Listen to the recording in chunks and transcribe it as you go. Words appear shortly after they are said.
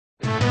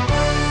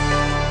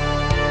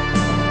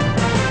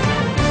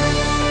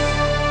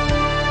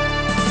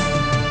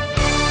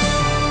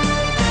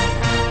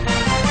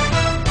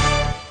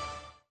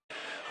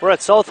We're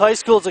at South High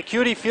School's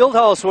Acuity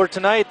Fieldhouse, where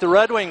tonight the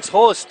Red Wings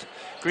host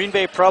Green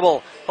Bay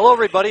Preble. Hello,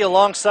 everybody.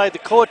 Alongside the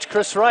coach,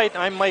 Chris Wright,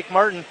 I'm Mike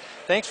Martin.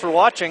 Thanks for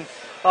watching.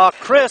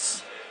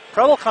 Chris,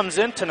 Preble comes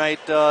in tonight,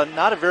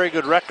 not a very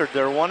good record.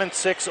 They're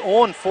 1-6,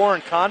 0-4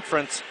 in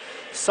conference.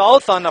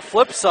 South, on the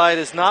flip side,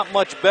 is not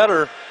much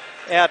better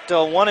at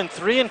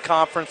 1-3 in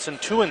conference and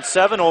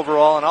 2-7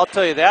 overall. And I'll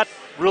tell you, that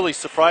really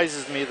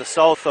surprises me, the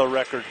South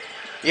record.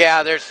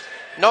 Yeah, there's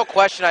no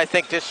question. I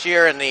think this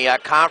year in the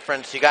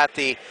conference, you got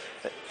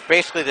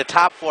basically the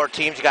top four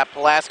teams. You got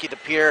Pulaski, De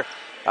Pere,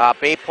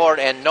 Bayport,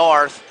 and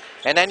North.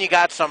 And then you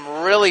got some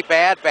really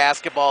bad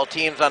basketball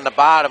teams on the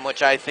bottom,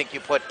 which I think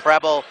you put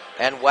Preble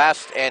and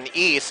West and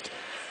East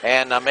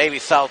and maybe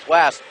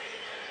Southwest.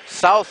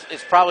 South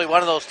is probably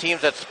one of those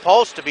teams that's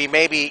supposed to be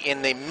maybe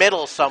in the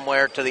middle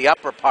somewhere to the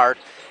upper part.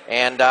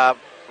 And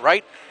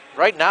right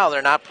now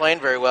they're not playing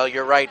very well.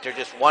 You're right. They're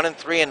just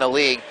 1-3 in the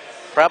league.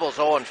 Preble's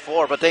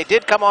 0-4. But they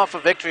did come off a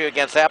victory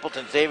against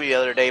Appleton Xavier the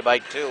other day by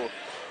 2.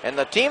 And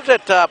the teams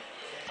that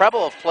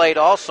Preble have played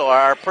also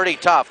are pretty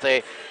tough.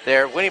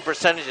 Their winning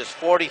percentage is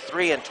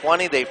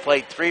 43-20. They've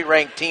played 3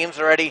 ranked teams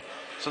already.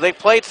 So they've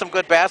played some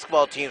good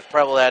basketball teams,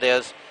 Preble that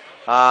is.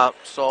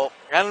 So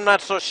I'm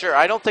not so sure.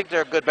 I don't think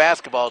they're a good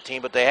basketball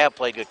team, but they have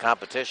played good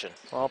competition.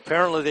 Well,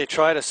 apparently they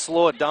try to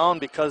slow it down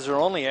because they're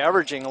only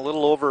averaging a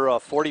little over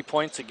 40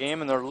 points a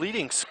game, and their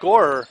leading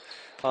scorer,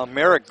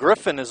 Merrick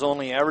Griffin, is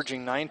only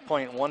averaging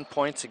 9.1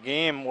 points a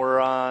game.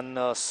 Where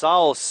on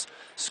South's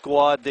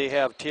squad, they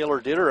have Taylor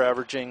Ditter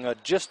averaging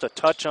just a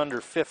touch under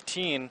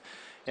 15,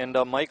 and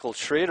Michael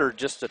Schrader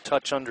just a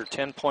touch under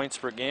 10 points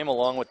per game,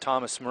 along with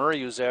Thomas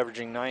Murray, who's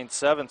averaging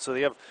 9.7. So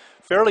they have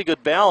fairly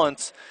good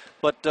balance,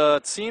 but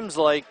it seems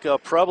like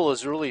Preble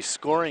is really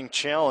scoring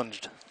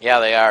challenged.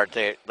 Yeah, they are.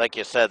 Like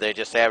you said, they're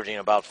just averaging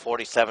about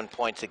 47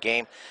 points a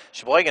game.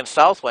 Sheboygan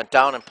South went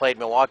down and played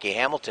Milwaukee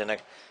Hamilton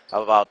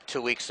about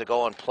 2 weeks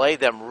ago and played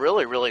them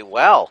really, really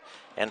well.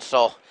 And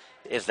so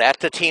is that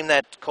the team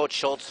that Coach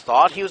Schultz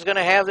thought he was going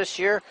to have this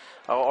year,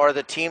 or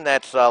the team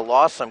that's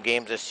lost some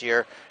games this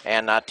year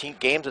and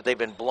games that they've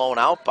been blown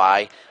out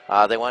by?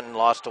 They went and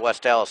lost to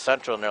West Dallas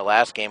Central in their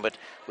last game, but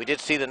we did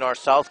see the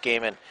North-South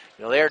game, and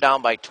they were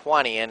down by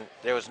 20, and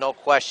there was no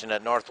question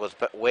that North was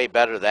way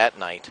better that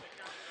night.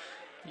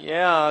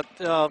 Yeah,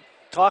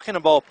 talking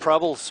about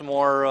Preble some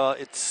more,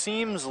 it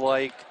seems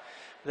like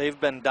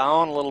they've been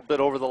down a little bit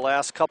over the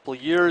last couple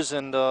of years,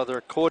 and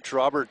their coach,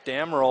 Robert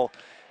Damrow,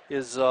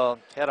 is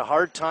had a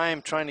hard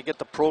time trying to get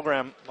the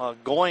program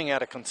going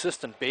at a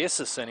consistent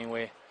basis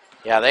anyway.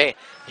 Yeah,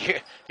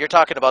 you're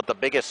talking about the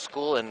biggest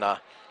school in the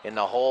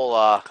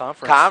whole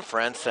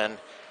conference, and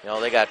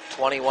they got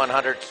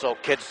 2,100 so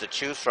kids to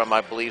choose from, I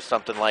believe,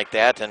 something like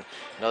that. And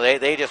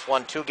they just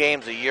won 2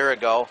 games a year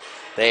ago.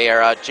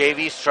 Their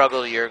JV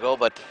struggled a year ago,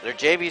 but their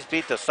JVs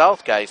beat the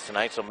South guys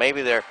tonight, so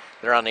maybe they're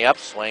on the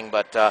upswing.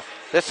 But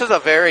this is a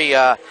very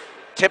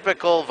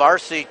typical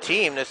varsity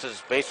team. This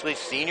is basically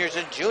seniors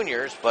and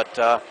juniors, but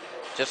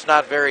just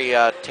not very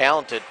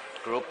talented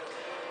group.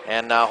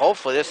 And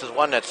hopefully this is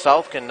one that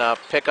South can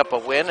pick up a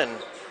win and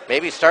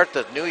maybe start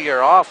the new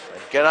year off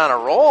and get on a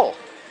roll.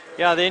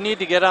 Yeah, they need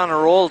to get on a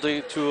roll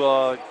to get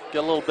a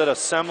little bit of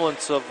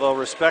semblance of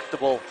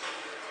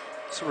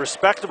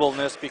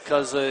respectableness,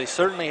 because they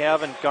certainly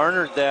haven't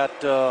garnered that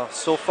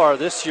so far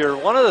this year.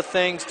 One of the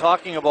things,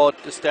 talking about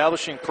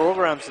establishing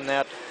programs and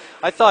that,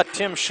 I thought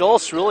Tim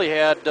Schultz really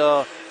had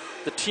the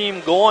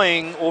team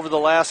going over the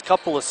last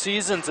couple of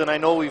seasons, and I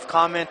know we've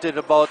commented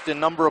about the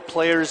number of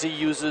players he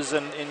uses,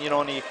 and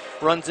he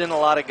runs in a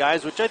lot of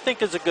guys, which I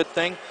think is a good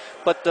thing.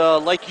 But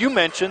like you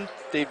mentioned,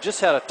 they've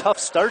just had a tough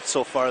start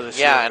so far this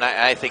year. Yeah, and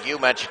I think you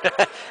mentioned,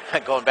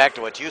 going back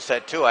to what you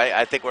said too,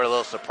 I think we're a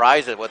little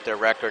surprised at what their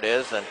record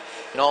is. And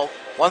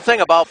one thing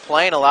about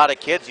playing a lot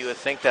of kids, you would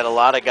think that a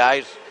lot of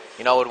guys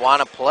would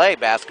want to play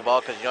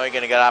basketball because you're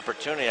going to get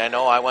opportunity. I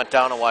know I went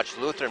down and watched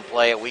Lutheran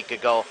play a week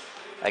ago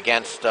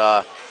against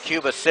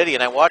Cuba City,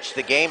 and I watched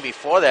the game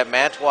before that,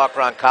 Mantua,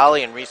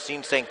 Roncalli, and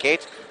Racine St.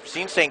 Kate's.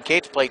 Racine St.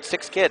 Kate's played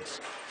 6 kids,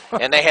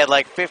 and they had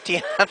like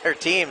 15 on their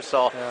team.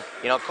 So,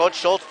 Coach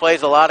Schultz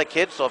plays a lot of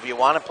kids, so if you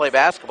want to play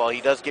basketball,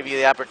 he does give you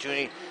the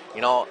opportunity.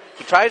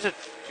 He tries to,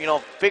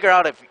 figure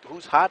out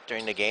who's hot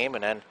during the game,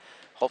 and then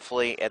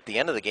hopefully at the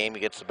end of the game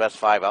he gets the best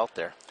 5 out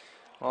there.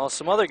 Well,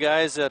 some other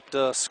guys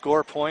that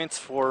score points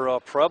for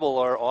Preble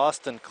are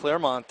Austin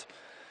Claremont.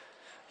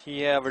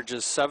 He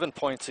averages 7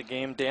 points a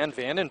game. Dan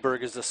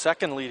Vandenberg is the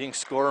second leading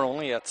scorer,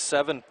 only at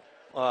 7.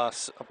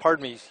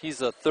 He's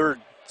the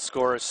third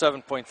scorer,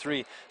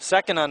 7.3.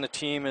 Second on the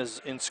team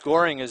in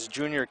scoring is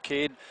junior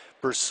Cade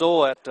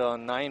Berceau at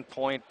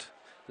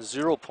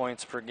 9.0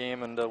 points per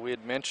game, and we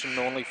had mentioned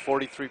only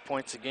 43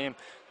 points a game.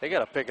 They got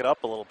to pick it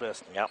up a little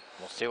bit. Yep,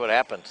 we'll see what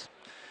happens.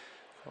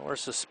 We're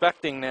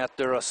suspecting that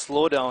they're a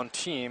slow-down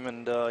team,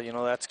 and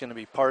that's going to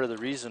be part of the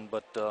reason.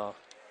 But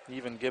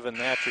even given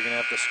that, you're going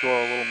to have to score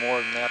a little more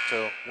than that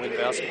to win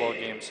basketball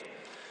games.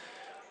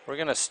 We're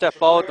going to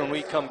step out. When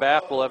we come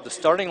back, we'll have the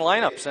starting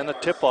lineups and a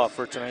tip-off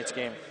for tonight's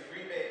game.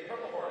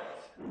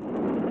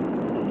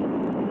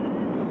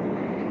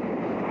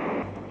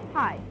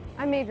 Hi,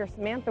 I'm Major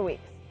Samantha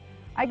Weeks.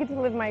 I get to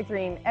live my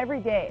dream every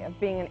day of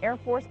being an Air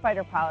Force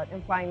fighter pilot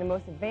and flying the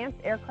most advanced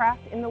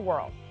aircraft in the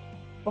world.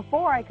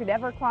 Before I could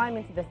ever climb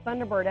into the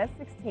Thunderbird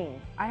F-16,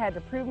 I had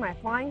to prove my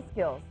flying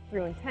skills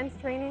through intense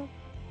training,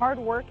 hard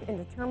work,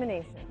 and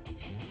determination.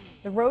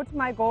 The road to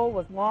my goal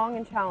was long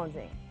and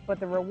challenging, but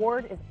the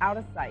reward is out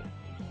of sight.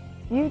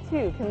 You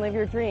too can live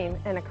your dream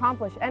and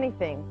accomplish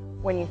anything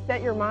when you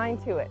set your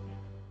mind to it.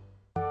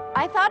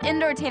 I thought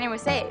indoor tanning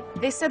was safe.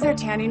 They said their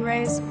tanning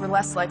rays were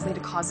less likely to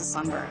cause a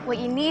sunburn. What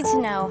you need to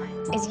know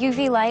is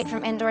UV light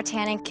from indoor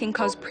tanning Can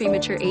cause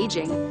premature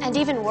aging. and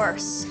even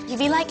worse.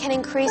 UV light can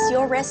increase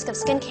your risk of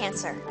skin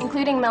cancer,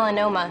 including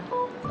melanoma,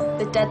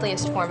 the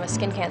deadliest form of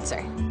skin cancer.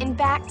 In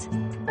fact,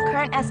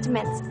 current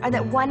estimates are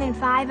that 1 in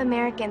 5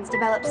 Americans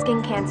develop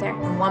skin cancer.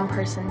 And 1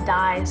 person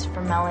dies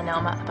from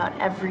melanoma about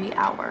every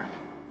hour.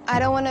 I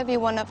don't want to be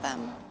one of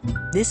them.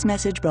 This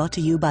message brought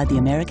to you by the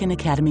American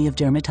Academy of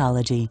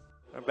Dermatology.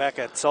 We're back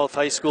at South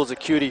High School's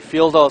Acuity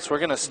Fieldhouse. We're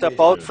going to step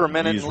out for a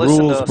minute These and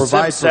listen rules to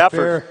provide Sim for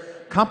Safford.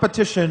 fair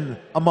competition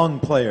among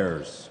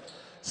players.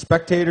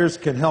 Spectators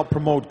can help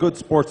promote good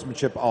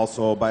sportsmanship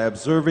also by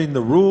observing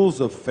the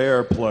rules of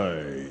fair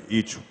play.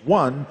 Each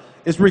one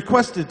is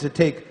requested to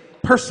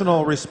take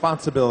personal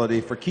responsibility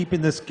for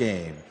keeping this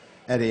game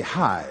at a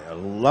high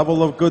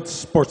level of good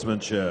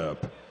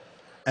sportsmanship.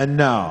 And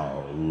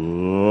now,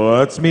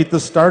 let's meet the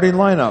starting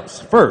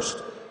lineups.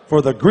 First,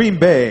 for the Green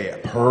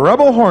Bay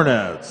Rebel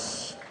Hornets.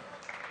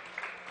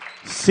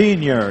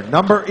 Senior,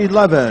 number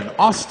 11,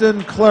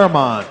 Austin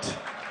Claremont.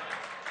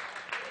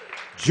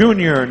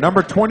 Junior,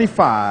 number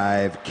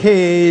 25,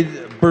 Cade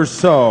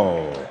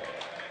Berceau.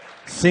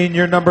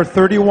 Senior, number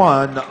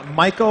 31,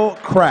 Michael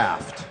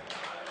Kraft.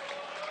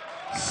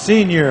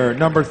 Senior,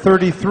 number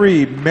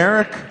 33,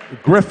 Merrick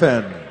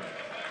Griffin.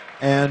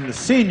 And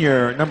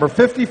senior, number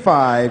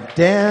 55,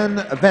 Dan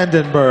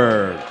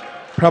Vandenberg.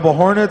 Rebel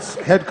Hornets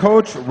head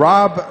coach,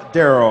 Rob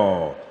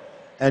Darrow.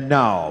 And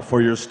now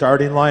for your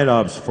starting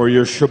lineups for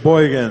your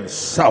Sheboygan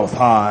South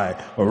High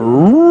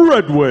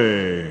Red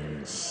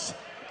Wings.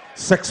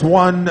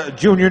 6'1",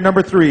 junior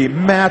number 3,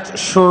 Matt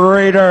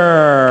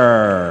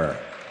Schrader.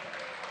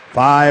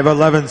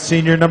 5'11",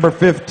 senior number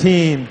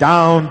 15,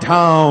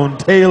 downtown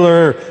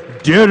Taylor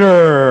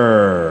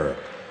Dinner.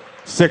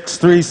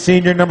 6'3",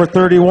 senior number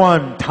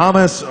 31,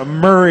 Thomas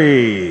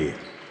Murray.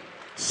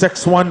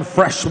 6'1",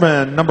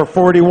 freshman number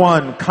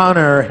 41,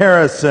 Connor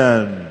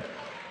Harrison.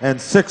 And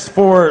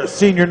 6'4",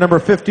 senior number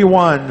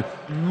 51,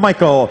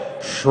 Michael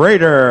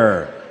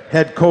Schrader.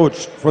 Head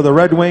coach for the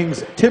Red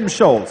Wings, Tim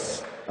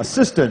Schultz.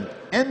 Assistant,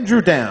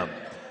 Andrew Dam.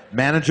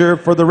 Manager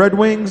for the Red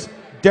Wings,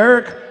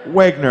 Derek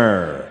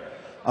Wagner.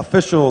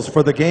 Officials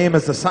for the game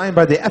as assigned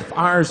by the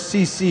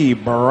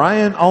FRCC,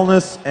 Brian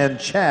Ulness and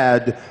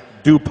Chad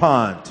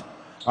DuPont.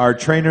 Our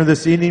trainer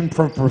this evening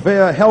from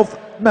Prevea Health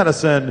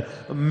Medicine,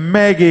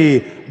 Maggie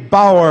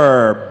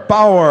Bauer.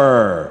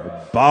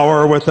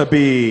 Bauer with a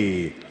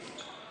B.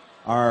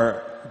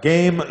 Our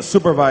game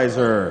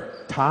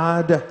supervisor,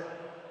 Todd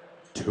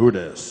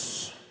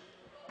Tudis.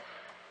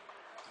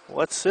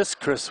 What's this,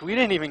 Chris? We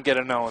didn't even get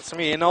announced. I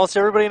mean, he announced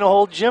everybody in the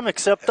whole gym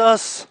except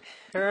us.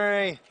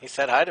 Hooray. He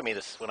said hi to me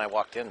when I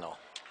walked in, though.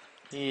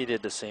 He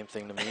did the same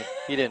thing to me.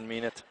 He didn't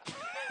mean it.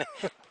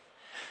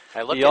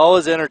 He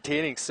always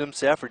entertaining Sim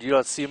Safford. You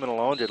don't see him in a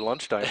lounge at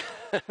lunchtime.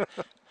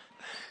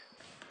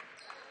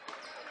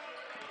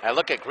 I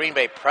look at Green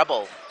Bay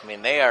Preble. I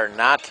mean, they are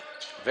not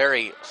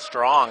very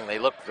strong. They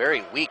look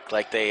very weak,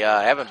 like they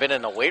haven't been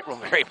in the weight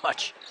room very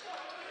much.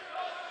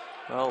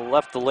 Well,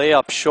 left the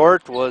layup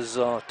short was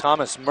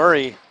Thomas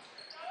Murray.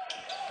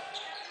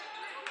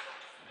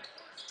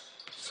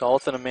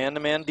 South in a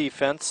man-to-man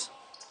defense.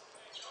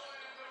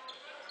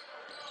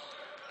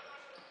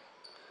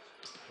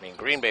 I mean,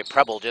 Green Bay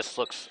Preble just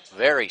looks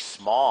very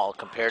small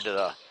compared to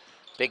the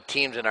big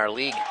teams in our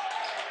league.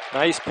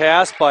 Nice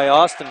pass by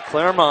Austin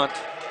Claremont.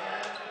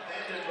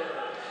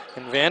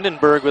 And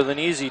Vandenberg with an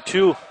easy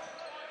 2.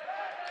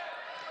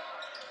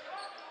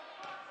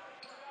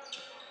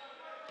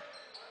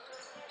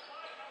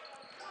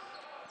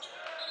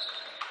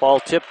 Ball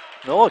tip.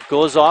 No, it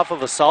goes off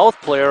of a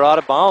South player out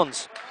of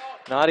bounds.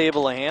 Not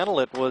able to handle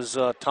it was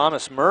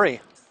Thomas Murray.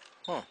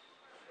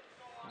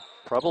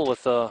 Preble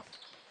with a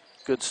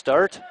good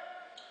start.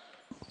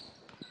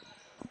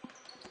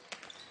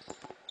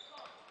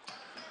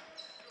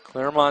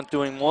 Claremont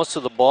doing most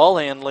of the ball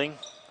handling.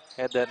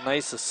 Had that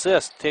nice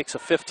assist. Takes a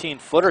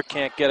 15-footer,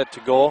 can't get it to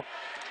go.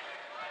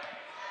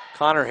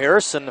 Connor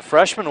Harrison, the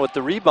freshman, with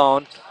the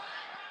rebound.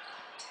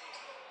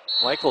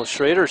 Michael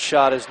Schrader's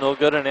shot is no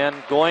good, and then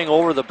going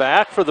over the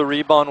back for the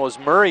rebound was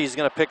Murray. He's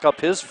going to pick up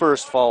his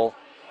first foul.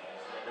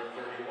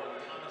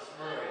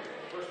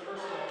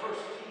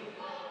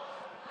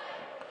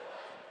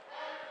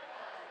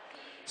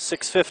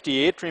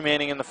 6:58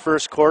 remaining in the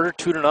first quarter,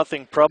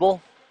 2-0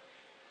 Preble.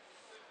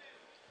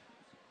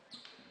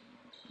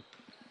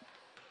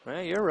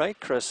 Well, you're right,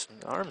 Chris.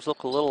 Arms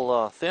look a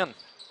little thin.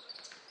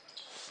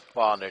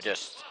 Well, and they're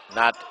just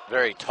not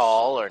very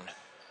tall, and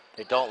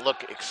they don't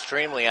look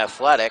extremely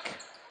athletic.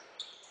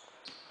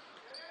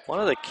 One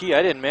of the key,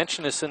 I didn't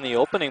mention this in the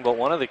opening, but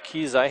one of the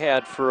keys I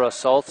had for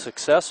South's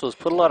success was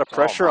put a lot of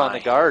pressure on the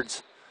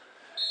guards.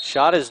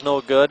 Shot is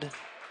no good.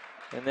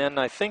 And then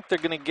I think they're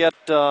going to get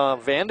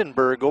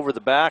Vandenberg over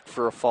the back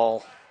for a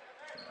foul.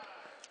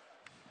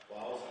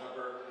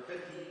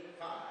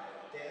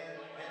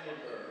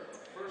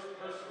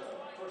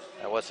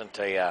 That wasn't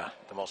the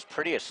most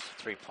prettiest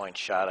three-point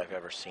shot I've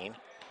ever seen.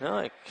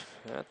 No,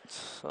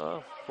 that's,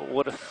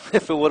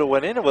 if it would have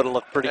went in, it would have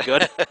looked pretty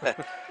good.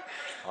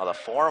 Well, the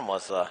form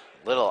was a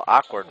little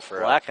awkward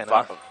for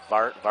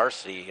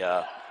varsity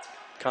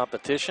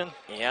competition.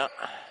 Yeah.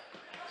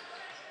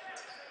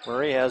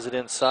 Murray has it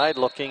inside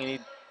looking. And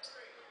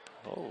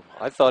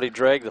I thought he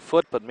dragged the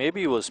foot, but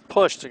maybe he was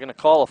pushed. They're going to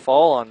call a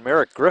foul on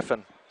Merrick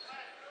Griffin.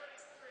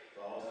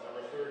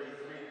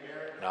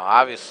 Now,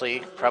 obviously,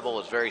 Preble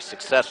was very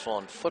successful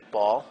in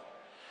football.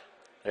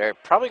 They're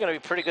probably going to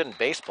be pretty good in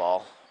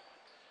baseball,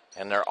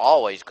 and they're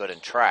always good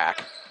in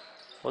track.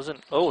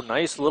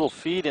 Nice little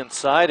feed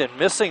inside, and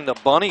missing the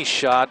bunny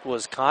shot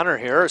was Connor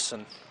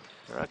Harrison.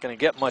 They're not going to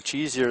get much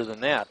easier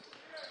than that.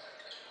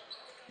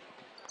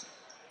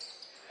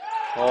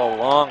 Oh,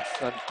 long,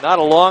 not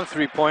a long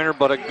three-pointer,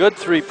 but a good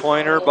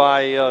three-pointer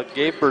by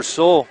Gabe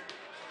Berceau.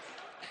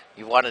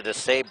 You wanted to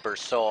say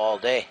Berceau all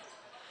day.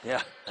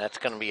 Yeah. That's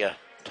going to be a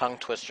tongue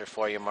twister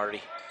for you,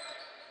 Marty.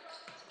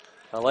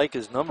 I like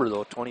his number,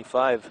 though,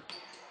 25.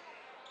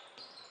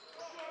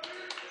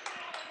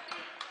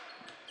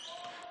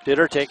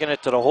 Ditter taking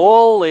it to the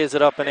hole, lays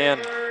it up and in.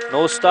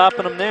 No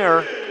stopping him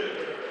there.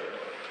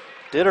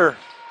 Ditter,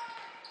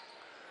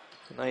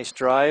 nice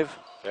drive.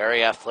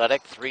 Very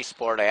athletic,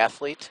 three-sport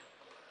athlete.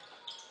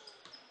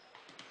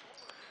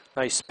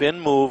 Nice spin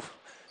move.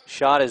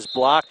 Shot is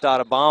blocked out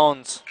of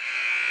bounds.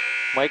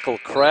 Michael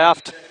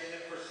Kraft.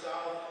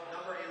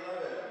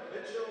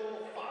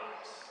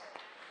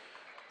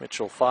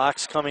 Mitchell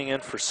Fox coming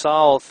in for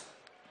South.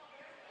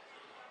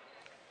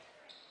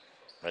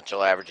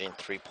 Mitchell averaging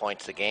 3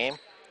 points a game.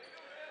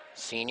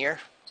 Senior.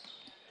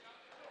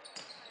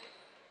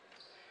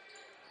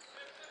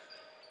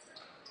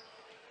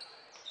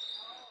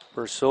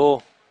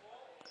 Berceau.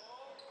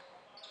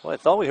 Well, I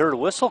thought we heard a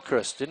whistle,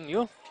 Chris, didn't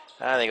you?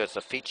 I think it was the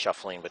feet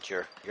shuffling, but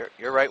you're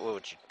right with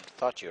what you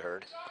thought you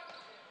heard.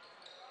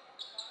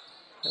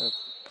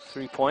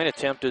 Three-point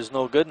attempt is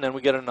no good, and then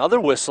we get another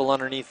whistle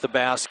underneath the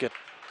basket.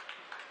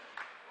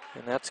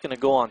 And that's going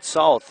to go on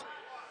South.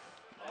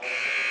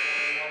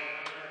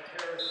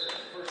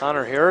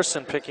 Connor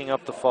Harrison picking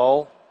up the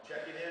foul.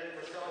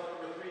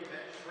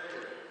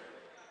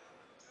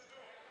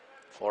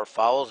 4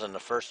 fouls in the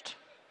first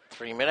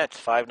 3 minutes,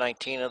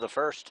 5:19 of the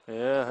first.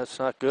 Yeah, that's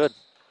not good.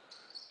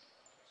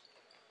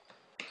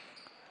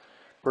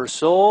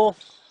 Berceau,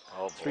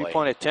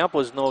 three-point attempt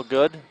was no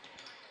good.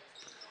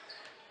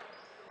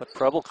 But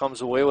Preble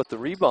comes away with the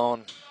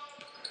rebound.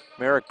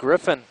 Merrick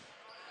Griffin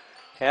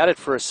had it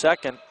for a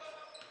second.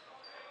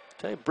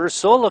 Tell you,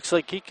 Berceau looks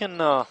like he can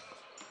go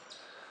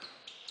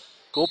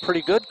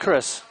pretty good,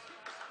 Chris.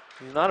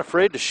 He's not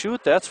afraid to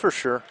shoot, that's for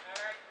sure.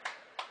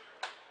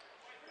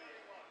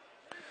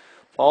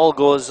 Foul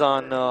goes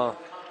on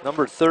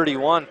number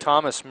 31,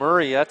 Thomas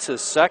Murray. That's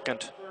his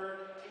second.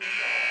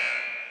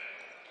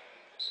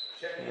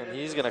 And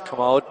he's going to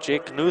come out,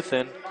 Jake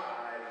Knuthen.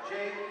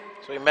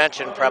 So we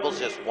mentioned Preble's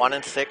just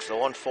 1-6,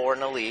 0-4 in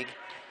the league.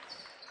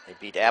 They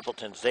beat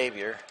Appleton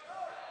Xavier.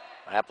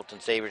 Appleton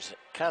Xavier's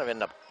kind of in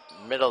the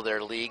middle of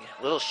their league.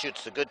 Little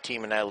Chute's a good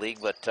team in that league,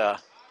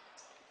 but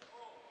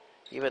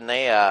even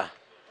they're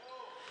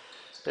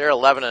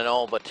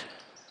 11-0, but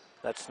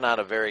that's not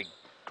a very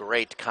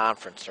great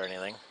conference or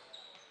anything.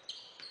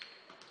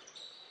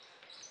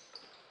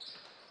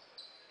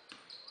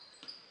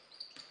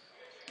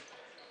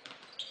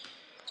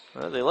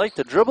 Well, they like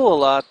to dribble a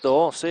lot,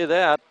 though, I'll say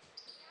that.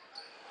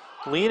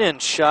 Lean-in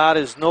shot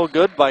is no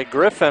good by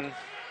Griffin.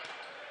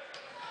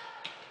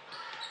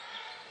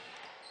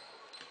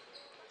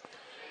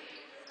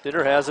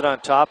 Ditter has it on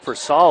top for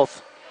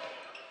South.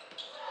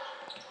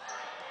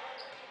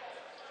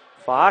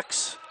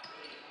 Fox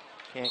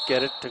can't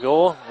get it to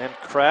go, and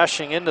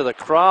crashing into the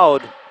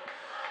crowd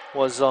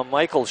was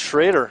Michael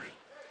Schrader.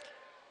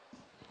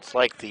 It's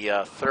like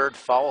the third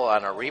foul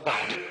on a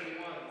rebound.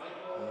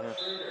 Yeah.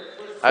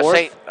 I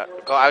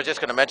was just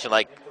going to mention,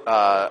 like,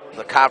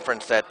 the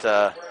conference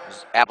that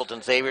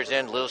Appleton Xavier's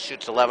in, Little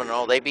Chute's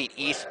 11-0. They beat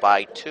East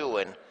by 2,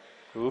 and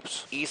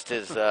East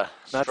is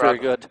not very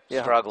good.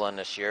 Yeah. Struggling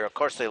this year. Of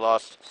course, they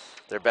lost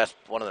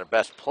one of their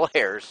best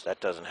players.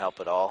 That doesn't help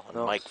at all.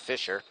 No. Mike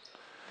Fisher.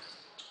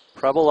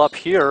 Preble up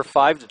here,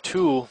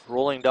 5-2,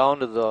 rolling down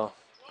to the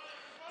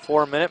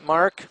 4-minute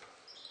mark.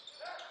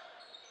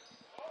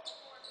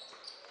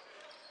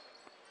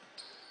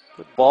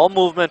 Good ball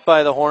movement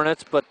by the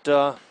Hornets,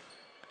 but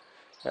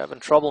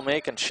having trouble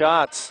making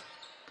shots.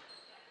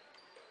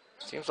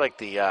 Seems like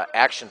the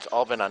action's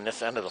all been on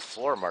this end of the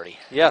floor, Marty.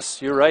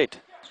 Yes, you're right.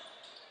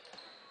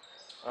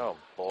 Oh,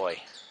 boy.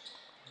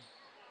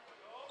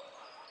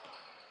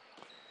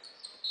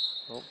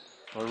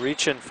 A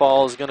reach-in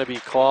foul is going to be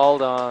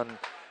called on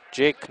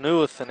Jake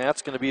Knuth, and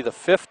that's going to be the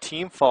 5th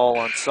team foul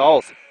on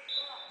South.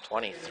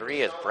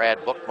 23 is Brad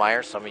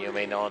Bookmeyer. Some of you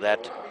may know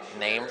that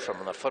name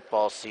from the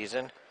football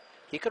season.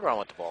 He could run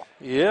with the ball.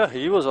 Yeah,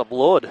 he was a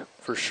blood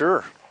for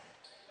sure.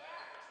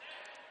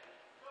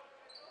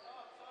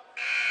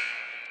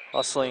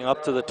 Hustling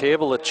up to the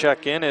table to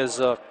check in is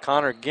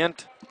Connor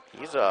Gint.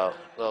 He's a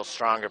little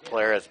stronger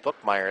player as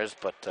Bookmeyer is,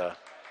 but as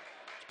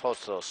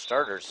opposed to those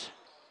starters.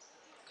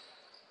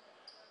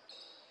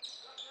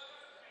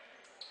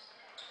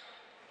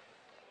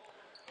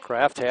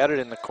 Kraft had it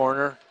in the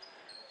corner.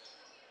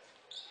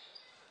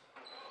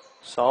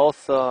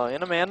 South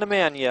in a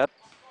man-to-man yet.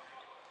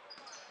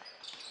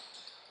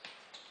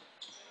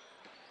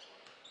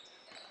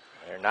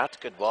 They're not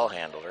good ball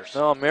handlers.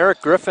 No,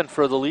 Merrick Griffin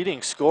for the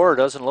leading scorer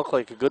doesn't look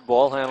like a good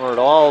ball handler at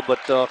all, but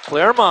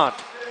Claremont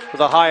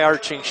with a high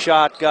arching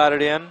shot got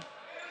it in.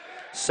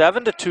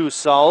 7-2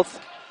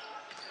 South.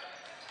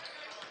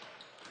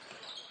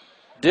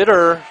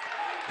 Ditter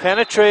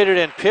penetrated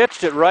and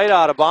pitched it right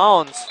out of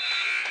bounds.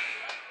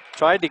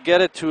 Tried to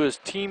get it to his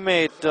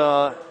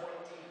teammate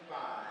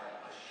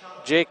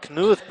Jake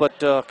Knuth, but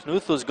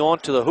Knuth was going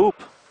to the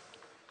hoop.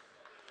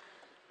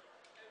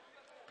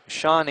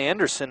 Sean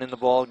Anderson in the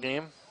ball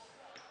game.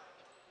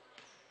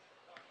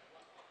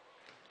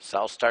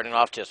 South starting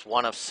off just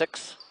 1 of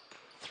 6.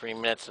 3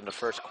 minutes in the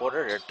first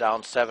quarter. They're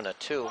down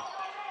 7-2.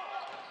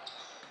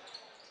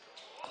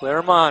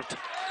 Claremont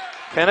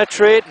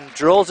penetrate and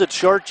drills it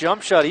short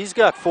jump shot. He's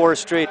got 4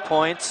 straight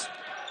points.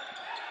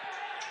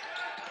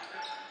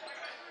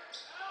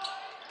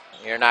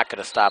 You're not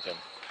going to stop him.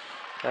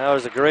 That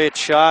was a great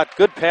shot.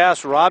 Good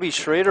pass. Robbie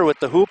Schrader with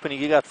the hoop, and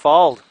he got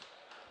fouled.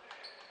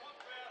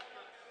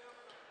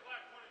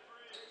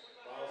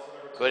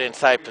 Good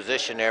inside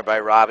position there by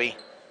Robbie.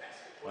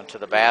 Went to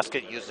the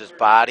basket, used his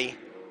body.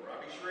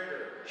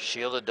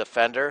 Shielded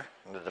defender.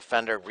 And the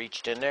defender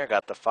reached in there,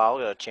 got the foul,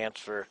 got a chance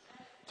for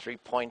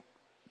 3-point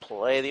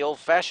play the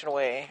old-fashioned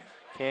way.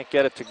 Can't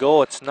get it to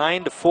go. It's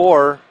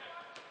 9-4.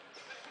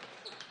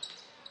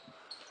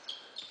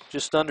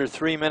 Just under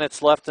 3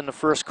 minutes left in the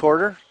first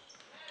quarter.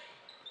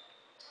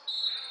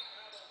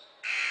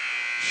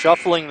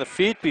 Shuffling the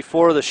feet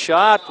before the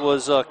shot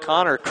was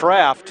Connor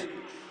Kraft.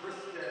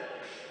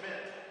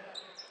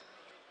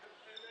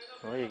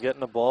 Well, you get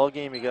in a ball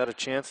game, you got a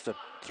chance to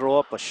throw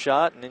up a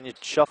shot, and then you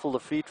shuffle the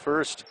feet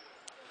first.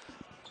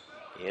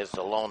 He is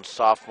the lone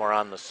sophomore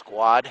on the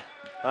squad.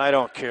 I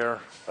don't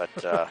care.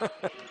 But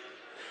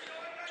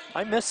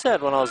I missed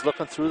that when I was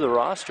looking through the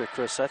roster,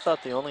 Chris. I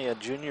thought they only had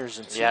juniors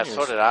and seniors. Yeah,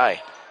 so did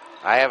I.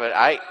 I have it.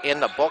 In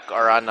the book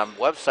or on the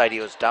website, he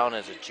was down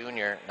as a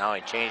junior. Now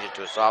he changed it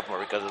to a sophomore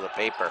because of the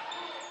paper.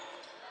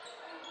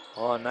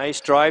 Oh, a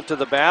nice drive to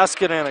the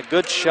basket and a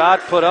good shot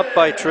put up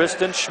by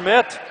Tristan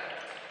Schmidt.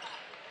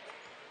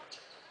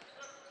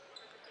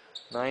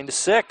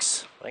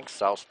 9-6. I think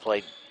South's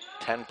played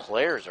 10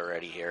 players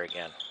already here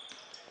again.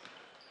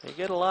 They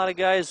get a lot of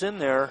guys in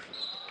there.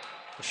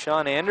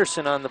 Sean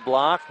Anderson on the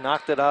block,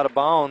 knocked it out of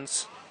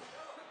bounds.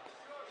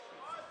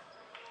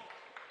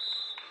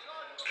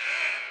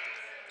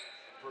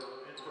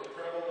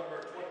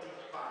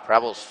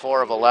 Preble's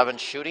 4 of 11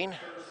 shooting,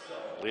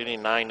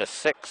 leading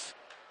 9-6.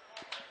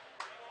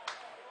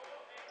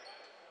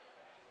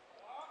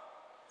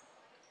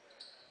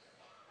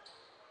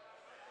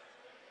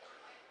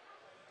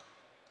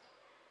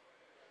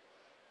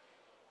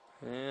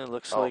 Yeah,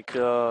 looks like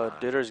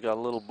Ditter's got a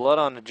little blood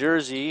on the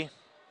jersey.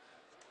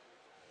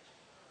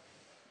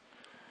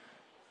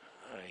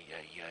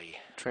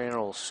 Trainer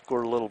will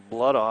squirt a little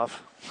blood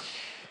off.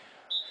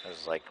 It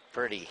was like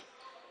very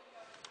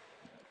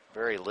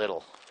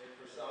little.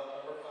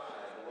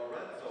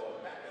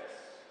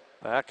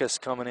 Backus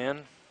coming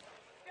in.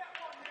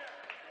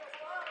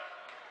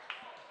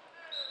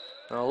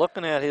 Now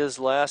looking at his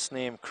last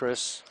name,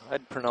 Chris,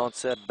 I'd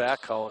pronounce that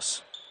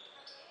Backhouse.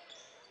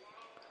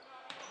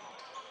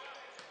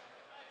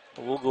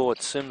 We'll go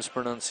with Sims'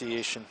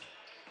 pronunciation.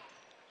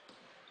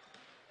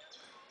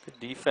 Good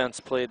defense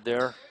played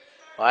there.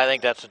 Well, I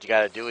think that's what you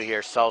got to do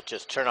here. South,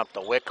 just turn up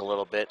the wick a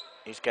little bit.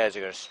 These guys are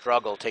going to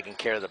struggle taking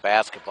care of the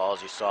basketball,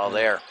 as you saw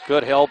there.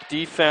 Good help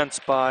defense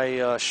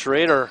by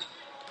Schrader.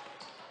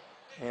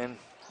 And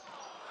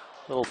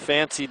little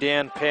fancy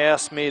Dan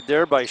pass made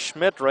there by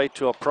Schmidt right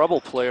to a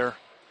Preble player.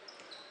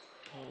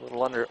 A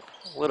little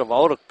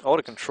out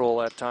of control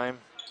that time.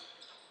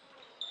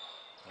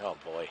 Oh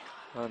boy.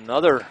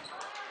 Another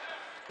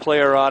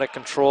player out of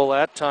control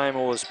that time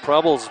was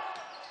Preble's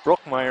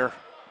Brookmeyer.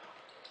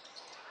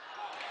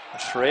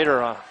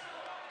 Schrader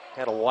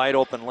had a wide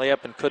open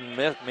layup and couldn't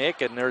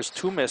make it, and there's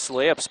 2 missed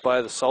layups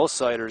by the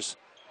Southsiders.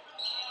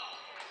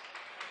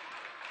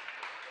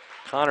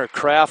 Connor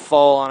Kraft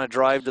foul on a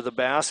drive to the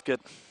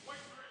basket.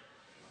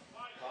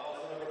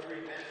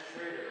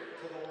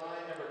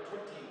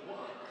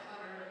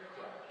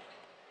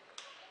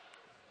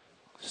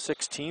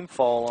 6-team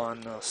foul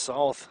on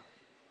South.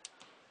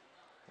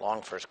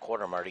 Long first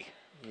quarter, Marty.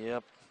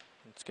 Yep.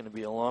 It's going to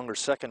be a longer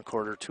second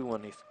quarter, too,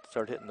 when they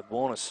start hitting the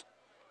bonus.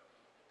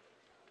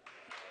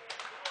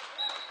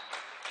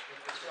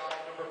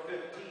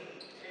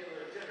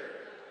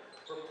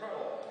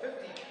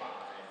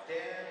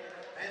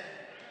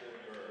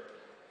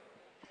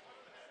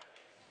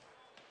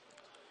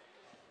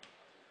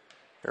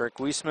 Eric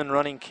Weisman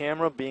running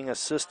camera, being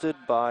assisted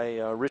by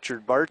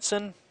Richard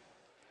Bartson.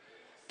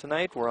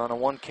 Tonight we're on a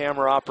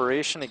one-camera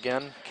operation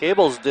again.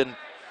 Cables didn't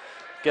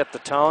get to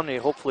town.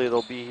 Hopefully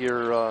they'll be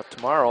here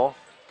tomorrow.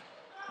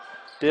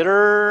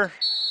 Ditter.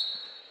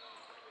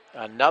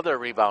 Another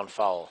rebound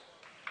foul.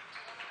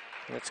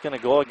 It's going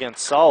to go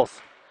against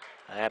South.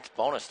 That's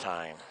bonus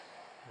time.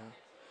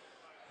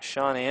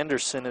 Sean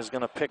Anderson is going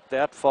to pick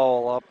that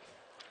foul up.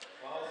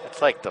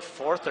 It's like the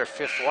fourth or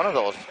fifth one of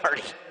those,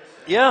 Marty.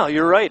 Yeah,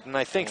 you're right, and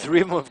I think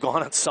 3 of them have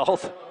gone at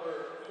South.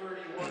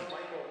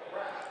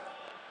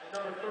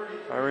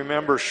 I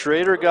remember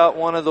Schrader got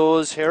one of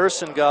those,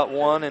 Harrison got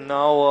one, and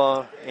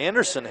now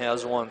Anderson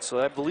has one,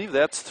 so I believe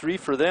that's 3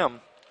 for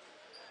them.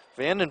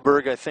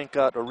 Vandenberg, I think,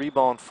 got a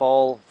rebound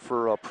foul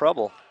for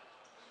Preble.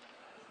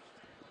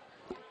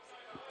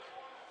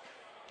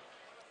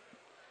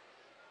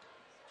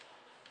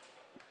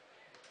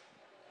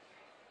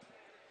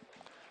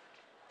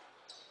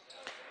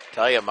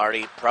 Tell you,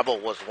 Marty,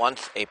 Preble was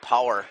once a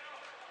power.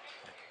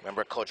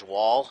 Remember Coach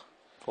Wall?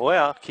 Oh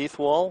yeah, Keith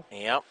Wall.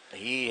 Yep,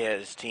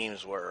 his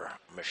teams were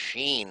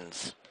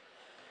machines.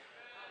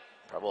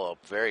 Preble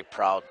very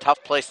proud.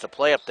 Tough place to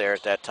play up there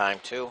at that time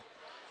too.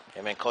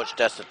 Him and Coach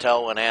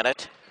Desatel went at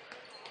it.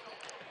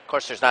 Of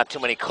course, there's not too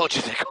many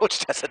coaches that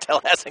Coach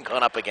Desatel hasn't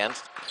gone up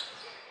against.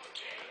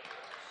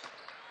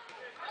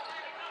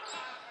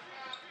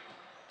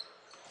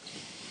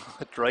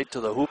 Right to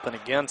the hoop, and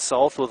again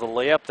South with a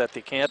layup that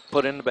they can't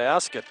put in the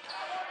basket.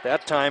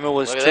 That time it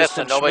was Look at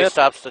Tristan this, and nobody Schmidt.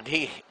 stops the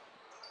D.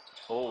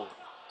 Oh.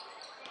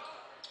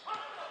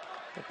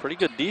 A pretty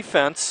good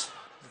defense.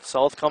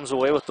 South comes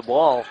away with the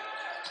ball.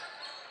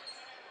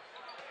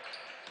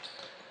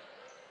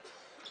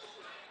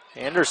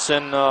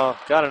 Anderson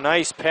got a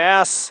nice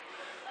pass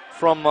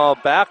from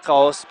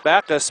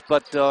Bacchus,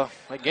 but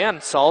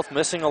again, South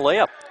missing a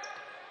layup.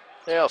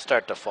 They'll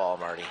start to fall,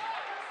 Marty.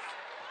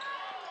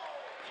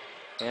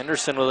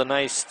 Anderson with a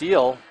nice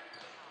steal.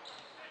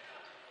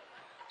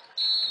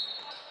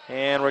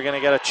 And we're going to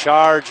get a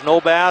charge,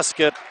 no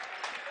basket.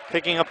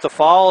 Picking up the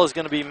foul is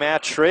going to be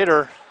Matt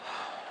Schrader.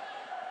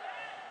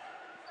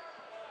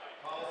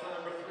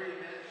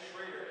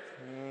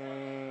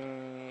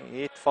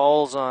 Eight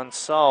fouls on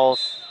South.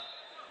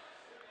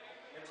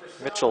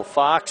 Mitchell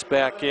Fox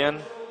back in.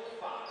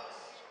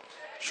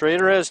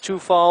 Schrader has 2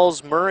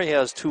 fouls. Murray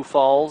has 2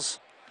 fouls.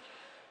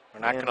 We're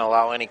not going to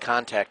allow any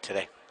contact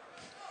today.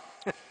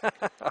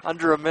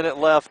 Under a minute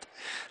left.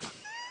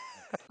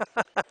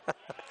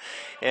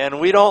 And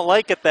we don't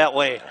like it that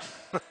way.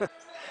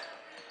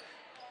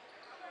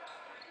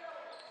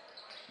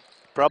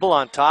 Preble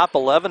on top,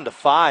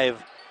 11-5.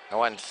 I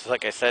went,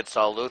 like I said,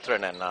 saw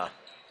Lutheran and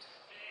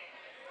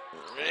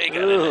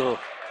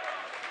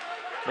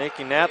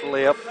making that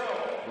layup.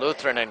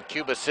 Lutheran and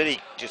Cuba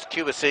City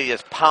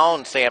just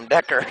pound Sam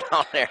Decker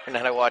down there. And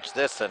then I watched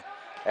this, and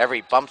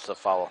every bump's a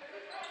foul.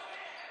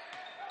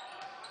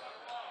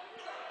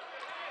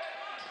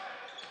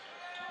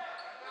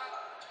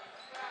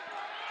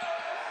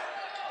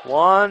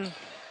 One.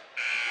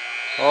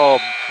 Oh,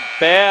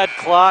 bad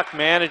clock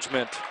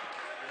management.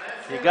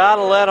 You got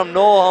to let them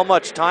know how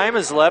much time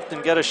is left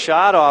and get a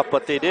shot off,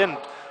 but they didn't.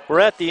 We're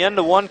at the end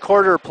of 1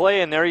 quarter of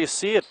play, and there you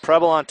see it.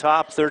 Preble on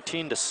top,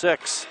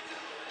 13-6.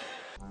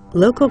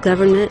 Local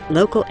government,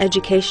 local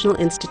educational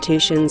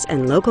institutions,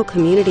 and local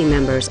community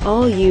members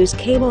all use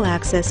cable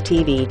access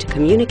TV to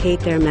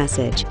communicate their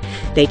message.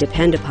 They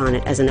depend upon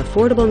it as an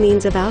affordable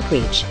means of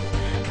outreach.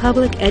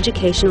 Public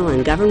educational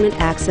and government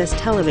access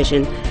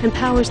television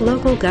empowers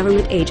local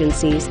government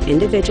agencies,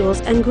 individuals,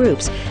 and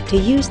groups to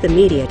use the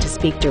media to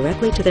speak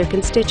directly to their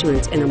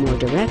constituents in a more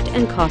direct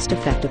and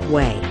cost-effective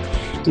way.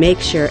 Make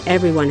sure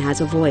everyone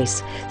has a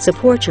voice.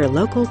 Support your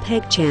local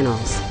PEG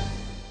channels.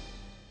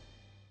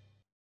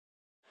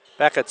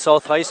 Back at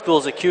South High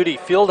School's Acuity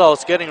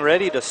Fieldhouse, getting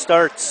ready to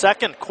start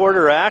 2nd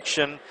quarter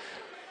action.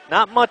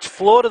 Not much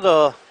flow to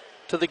the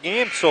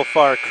game so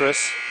far,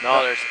 Chris.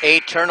 No, there's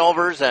 8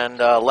 turnovers and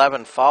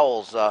 11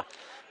 fouls.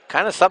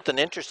 Kind of something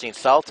interesting.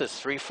 South is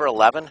 3 for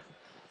 11,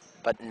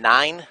 but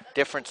 9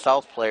 different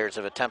South players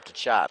have attempted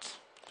shots.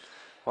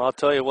 Well, I'll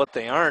tell you what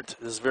they aren't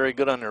is very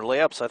good on their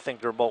layups. I think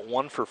they're about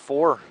 1 for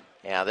 4.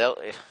 Yeah,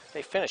 if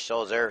they finish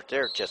those,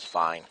 they're just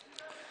fine.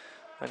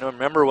 I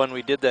remember when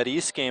we did that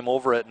East game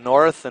over at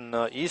North, and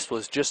East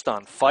was just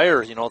on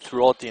fire,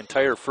 throughout the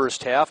entire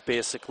first half,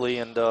 basically,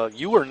 and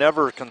you were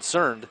never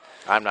concerned.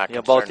 I'm not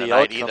about concerned the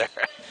outcome either.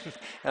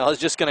 I was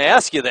just going to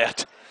ask you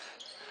that.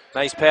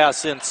 Nice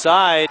pass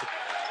inside,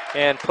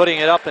 and putting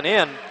it up and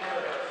in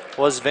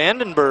was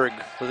Vandenberg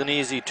with an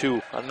easy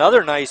 2.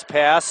 Another nice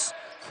pass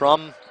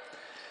from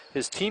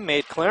his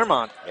teammate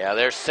Claremont. Yeah,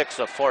 they're 6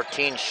 of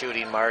 14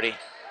 shooting, Marty.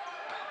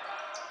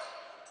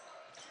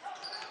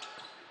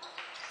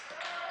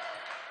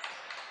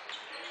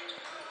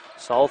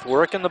 South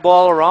working the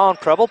ball around.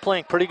 Preble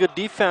playing pretty good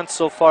defense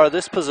so far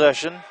this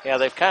possession. Yeah,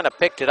 they've kind of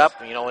picked it up.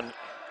 When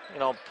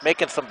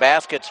making some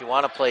baskets, you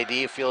want to play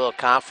D. You feel a little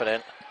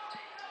confident.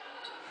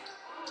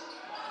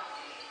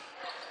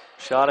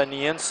 Shot on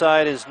the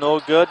inside is no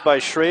good by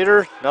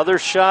Schrader. Another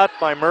shot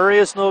by Murray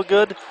is no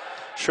good.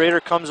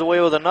 Schrader comes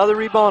away with another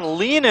rebound.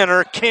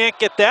 Leaner can't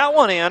get that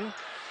one in.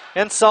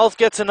 And South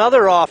gets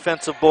another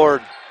offensive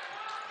board.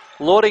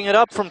 Loading it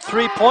up from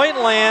three-point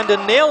land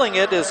and nailing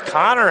it is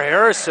Connor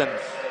Harrison.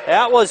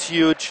 That was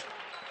huge.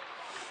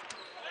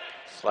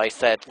 Slice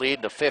that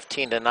lead to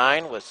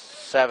 15-9 with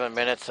 7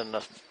 minutes in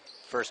the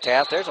first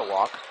half. There's a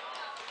walk.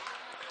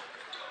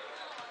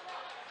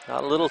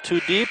 Got a little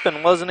too deep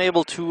and wasn't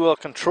able to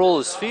control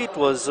his feet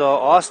was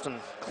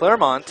Austin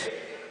Claremont.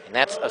 And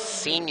that's a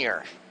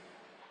senior.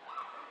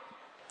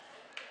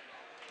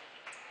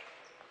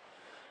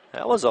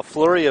 That was a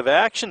flurry of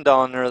action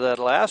down there that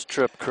last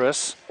trip,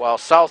 Chris. Well,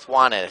 South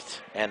wanted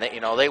it, and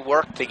they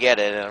worked to get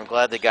it, and I'm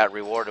glad they got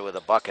rewarded with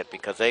a bucket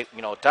because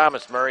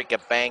Thomas Murray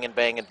kept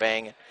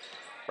banging.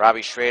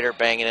 Robbie Schrader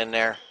banging in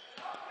there.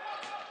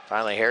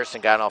 Finally, Harrison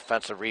got an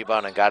offensive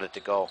rebound and got it to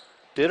go.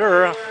 Did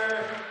her.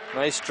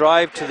 Nice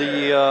drive to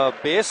the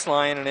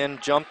baseline and then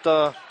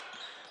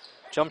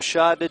jump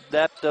shot at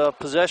that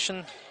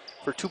possession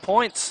for 2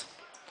 points.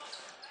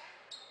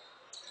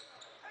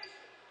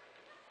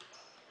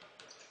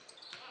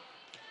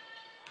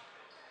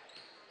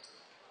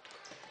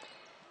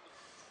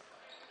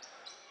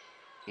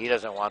 He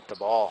doesn't want the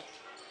ball.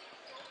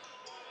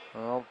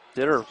 Well,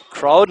 Ditter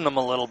crowding him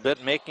a little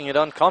bit, making it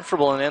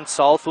uncomfortable, and then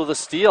South with a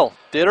steal.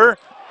 Ditter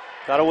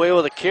got away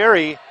with a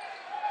carry.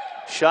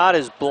 Shot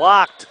is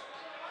blocked,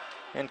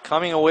 and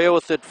coming away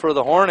with it for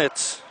the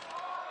Hornets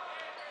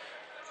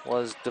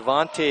was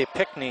Devontae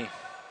Pickney.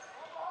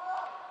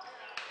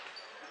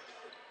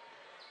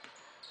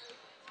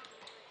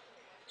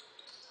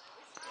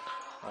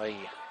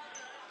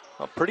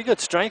 A pretty good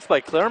strength by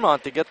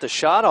Claremont to get the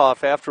shot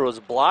off after it was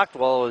blocked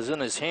while it was in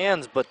his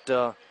hands,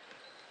 but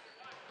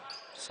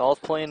South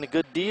playing the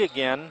good D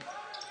again.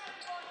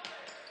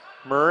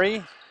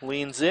 Murray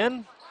leans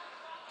in,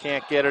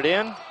 can't get it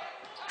in.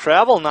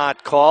 Travel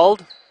not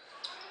called.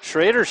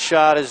 Schrader's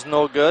shot is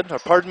no good, or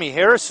pardon me,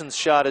 Harrison's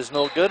shot is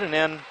no good, and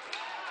then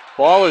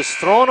ball is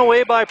thrown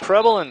away by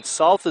Preble, and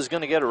South is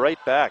going to get it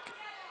right back.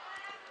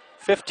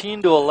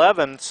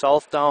 15-11,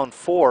 South down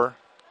 4.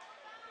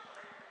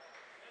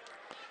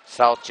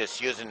 South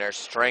just using their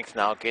strength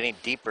now, getting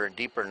deeper and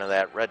deeper into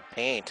that red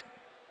paint.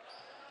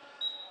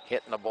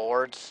 Hitting the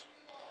boards.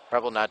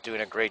 Preble not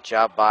doing a great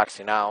job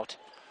boxing out.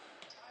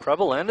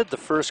 Preble ended the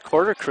first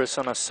quarter, Chris,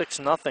 on a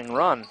 6-0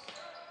 run.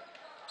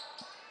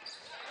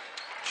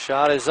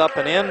 Shot is up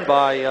and in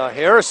by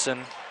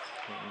Harrison.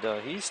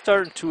 And he's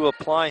starting to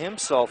apply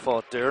himself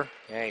out there.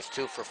 Yeah, he's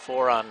 2 for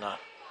 4 on the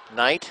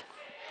night.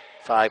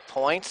 5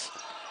 points.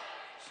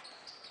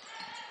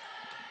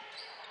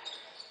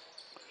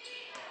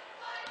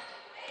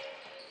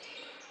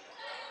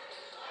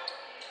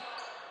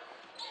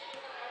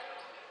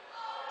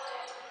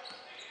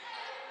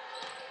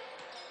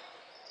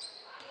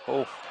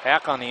 Oh,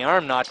 hack on the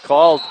arm, not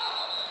called.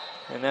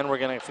 And then we're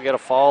going to get a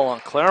foul on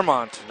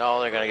Claremont.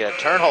 No, they're going to get a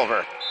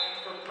turnover.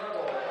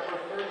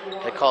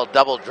 They called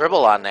double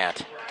dribble on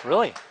that.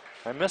 Really?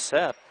 I missed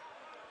that.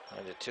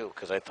 I did too,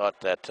 because I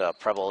thought that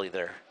Preble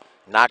either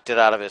knocked it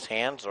out of his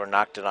hands or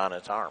knocked it on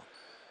his arm.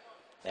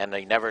 And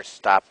they never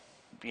stopped.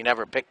 You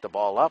never picked the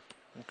ball up.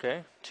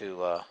 Okay.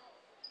 To,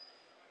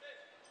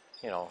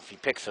 if he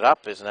picks it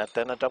up, isn't that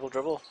then a double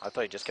dribble? I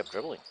thought he just kept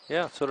dribbling.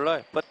 Yeah, so did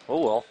I. But, oh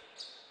well.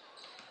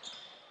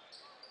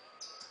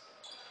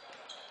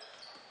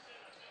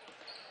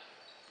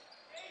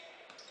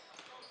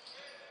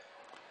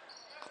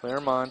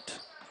 Claremont,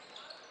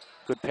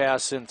 good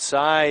pass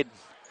inside,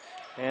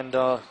 and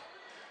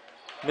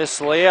missed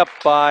layup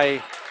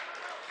by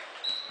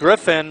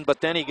Griffin,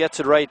 but then he gets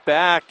it right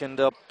back and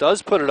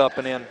does put it up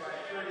and in.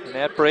 And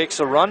that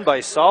breaks a run by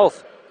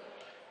South.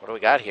 What do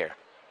we got here?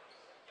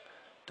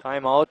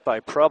 Timeout by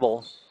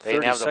Preble. They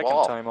didn't have the 30-second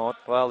ball. timeout.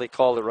 Well, they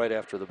called it right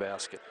after the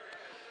basket.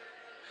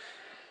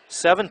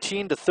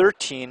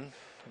 17-13.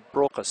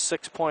 Broke a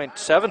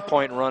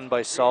 7-point run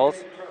by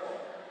South.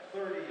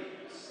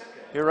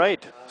 You're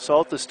right.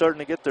 South is starting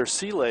to get their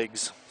sea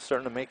legs,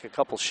 starting to make a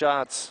couple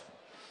shots.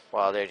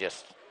 Well, they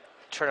just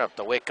turn up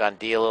the wick on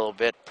D a little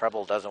bit.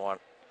 Preble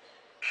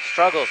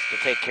struggles to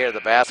take care of the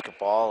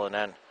basketball, and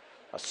then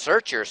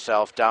assert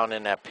yourself down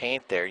in that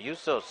paint there.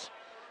 Use those.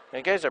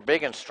 You guys are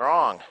big and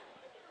strong.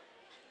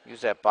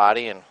 Use that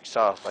body, and you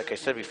saw, like I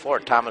said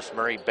before, Thomas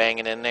Murray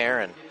banging in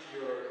there, and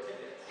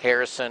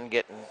Harrison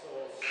getting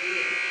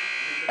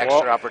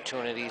extra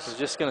opportunities. I was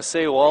just going to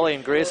say, Wally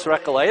and Grace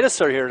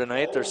Recoleitis are here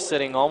tonight. They're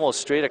sitting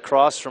almost straight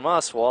across from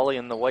us. Wally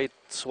in the white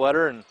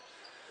sweater and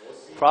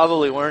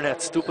probably wearing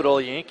that stupid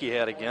old Yankee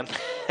hat again.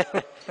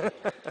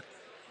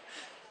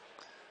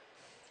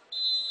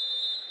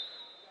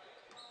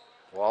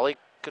 Wally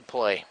could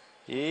play.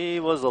 He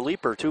was a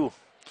leaper, too.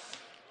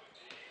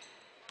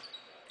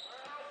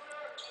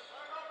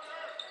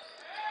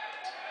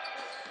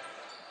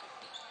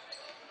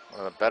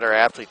 One of the better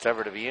athletes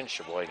ever to be in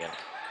Sheboygan.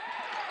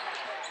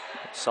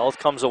 South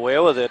comes away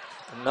with it.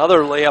 Another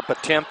layup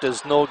attempt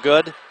is no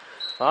good.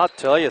 I'll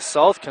tell you,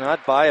 South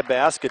cannot buy a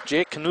basket.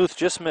 Jake Knuth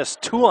just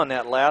missed 2 on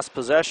that last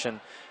possession,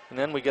 and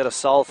then we get a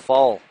South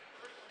foul.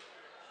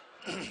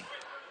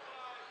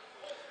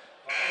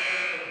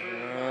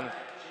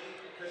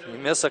 You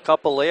miss a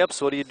couple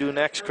layups, what do you do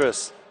next,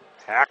 Chris?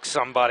 Hack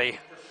somebody.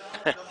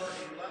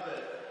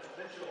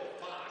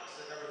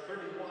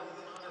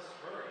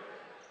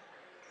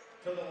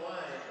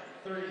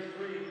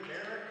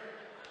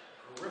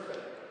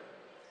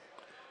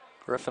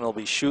 Griffin will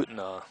be shooting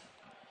a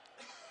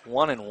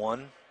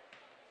 1-and-1.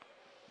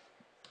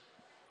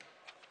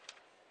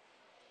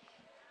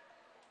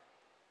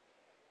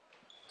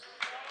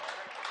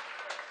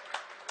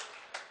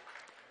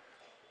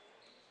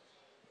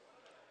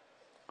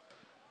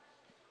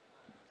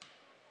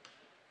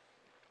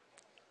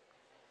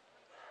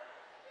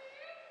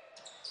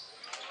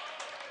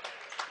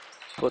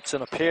 Puts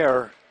in a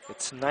pair.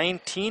 It's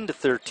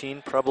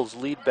 19-13. Preble's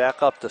lead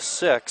back up to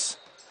 6.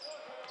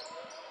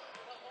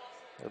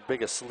 Their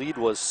biggest lead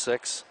was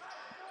 6.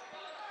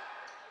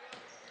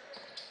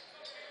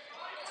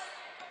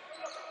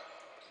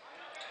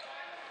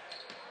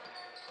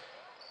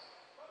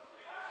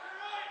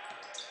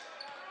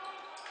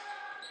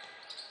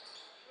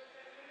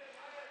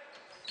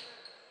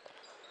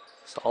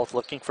 South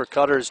looking for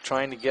cutters,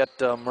 trying to get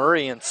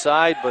Murray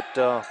inside,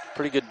 but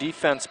pretty good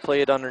defense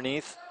played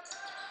underneath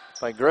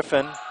by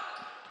Griffin.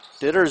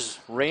 Ditter's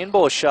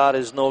rainbow shot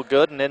is no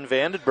good, and then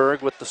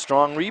Vandenberg with the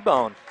strong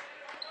rebound.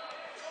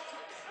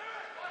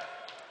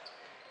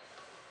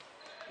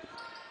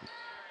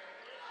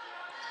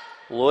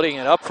 Loading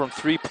it up from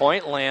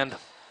three-point land.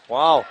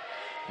 Wow,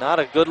 not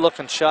a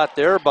good-looking shot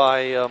there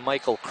by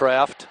Michael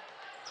Kraft.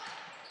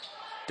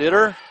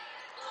 Ditter.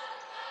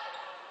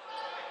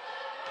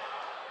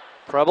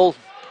 Preble,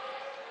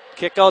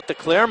 kick out to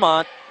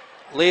Claremont,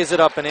 lays it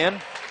up and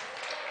in.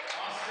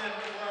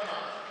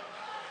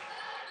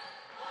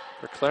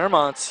 For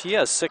Claremont's, he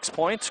has 6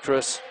 points,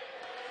 Chris.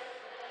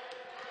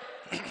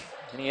 And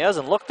he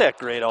hasn't looked that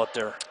great out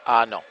there.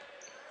 No.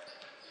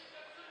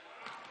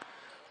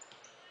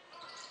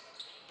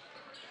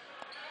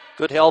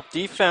 Good help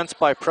defense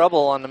by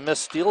Preble on the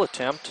missed steal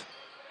attempt.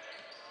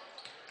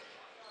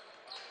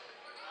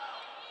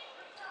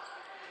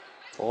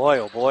 Boy,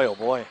 oh boy, oh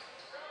boy.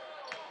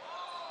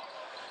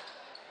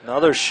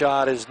 Another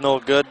shot is no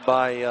good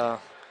by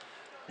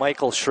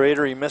Michael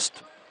Schrader. He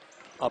missed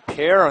a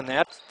pair on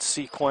that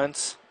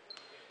sequence.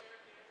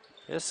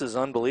 This is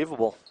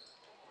unbelievable.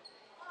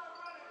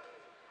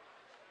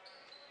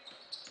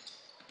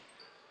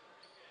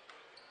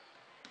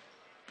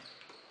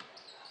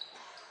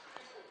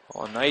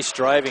 Oh, nice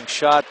driving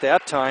shot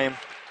that time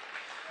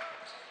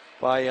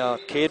by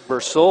Cade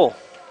Berceau.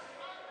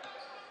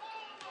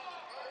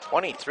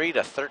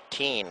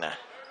 23-13.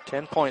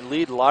 10-point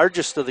lead,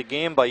 largest of the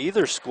game by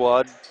either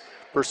squad.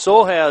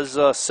 Berceau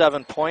has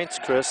 7 points,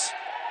 Chris.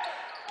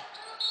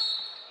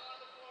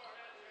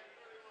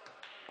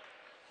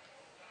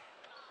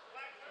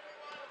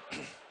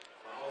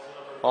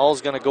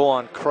 Foul's going to go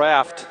on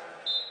Kraft.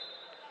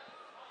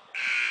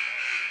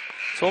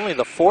 It's only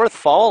the 4th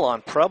foul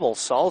on Preble.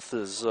 South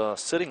is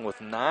sitting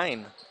with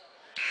 9.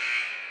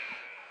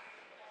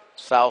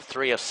 South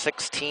 3 of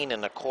 16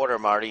 in the quarter,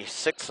 Marty.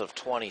 6 of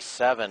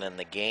 27 in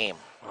the game.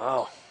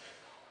 Wow.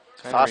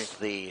 Thus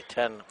the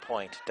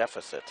 10-point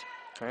deficit.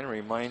 Kind of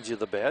reminds you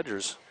of the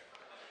Badgers.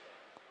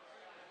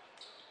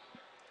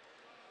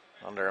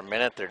 Under a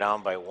minute, they're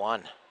down by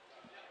 1.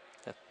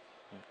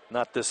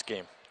 Not this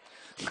game.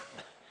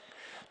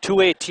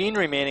 2:18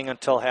 remaining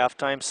until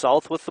halftime.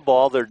 South with the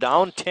ball. They're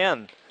down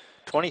 10,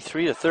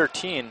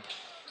 23-13.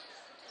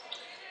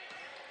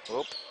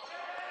 Oop.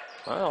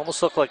 Well,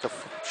 almost looked like a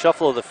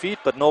shuffle of the feet,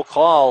 but no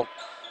call.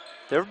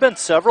 There have been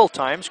several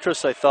times,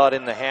 Chris, I thought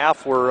in the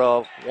half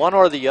where one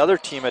or the other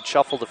team had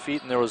shuffled the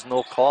feet and there was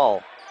no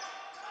call.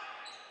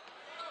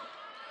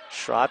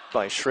 Shot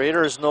by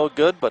Schrader is no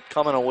good, but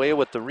coming away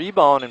with the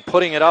rebound and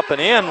putting it up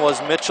and in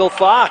was Mitchell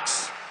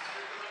Fox.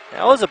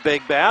 That was a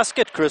big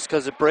basket, Chris,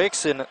 because it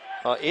breaks in an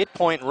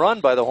 8-point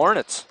run by the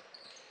Hornets.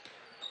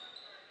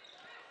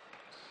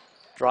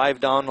 Drive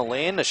down the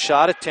lane. The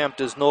shot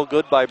attempt is no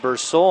good by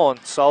Berceau,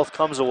 and South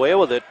comes away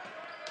with it.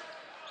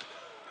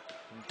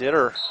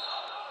 Ditter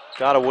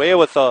got away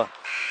with a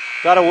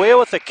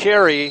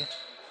carry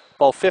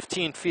about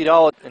 15 feet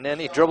out, and then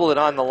he dribbled it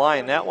on the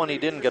line. That one he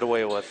didn't get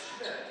away with.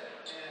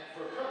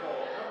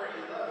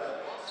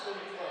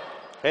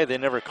 Hey, they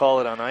never call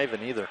it on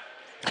Ivan either.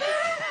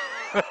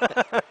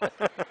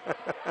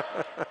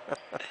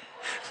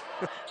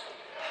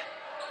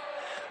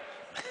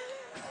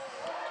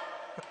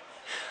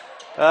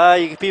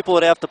 People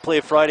would have to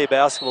play Friday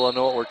basketball and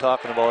know what we're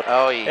talking about.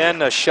 Oh, yeah.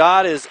 And the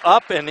shot is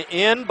up and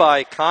in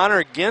by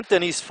Connor Gint,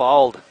 and he's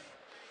fouled.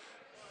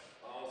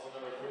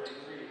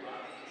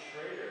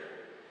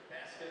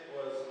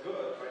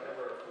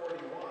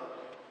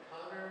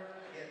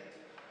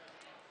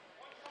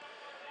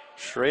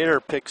 Schrader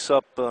picks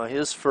up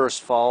his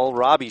first foul.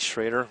 Robbie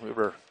Schrader. We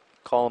were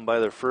calling by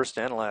their first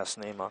and last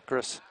name, huh,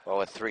 Chris? Well,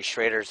 with 3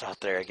 Schraders out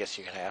there, I guess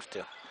you're going to have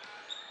to.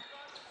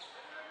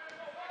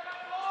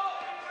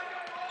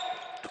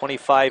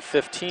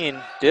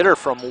 25-15. Ditter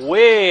from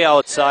way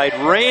outside.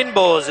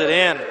 Rainbows it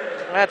in.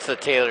 That's the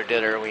Taylor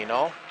Ditter we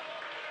know.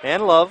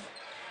 And Love.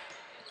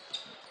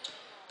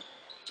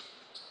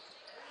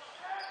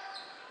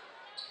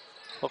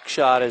 Hook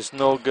shot is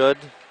no good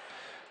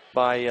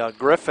by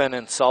Griffin,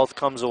 and South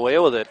comes away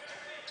with it.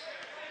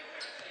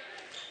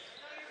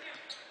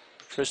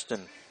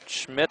 Tristan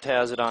Schmidt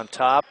has it on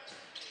top.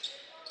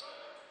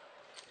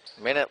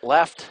 Minute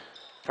left.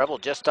 Preble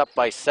just up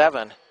by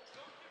 7.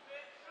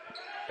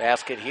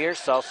 Basket here.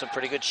 South's in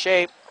pretty good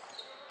shape.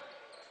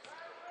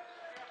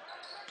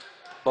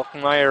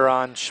 Buckmeyer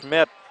on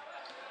Schmidt,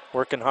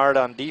 working hard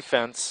on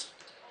defense.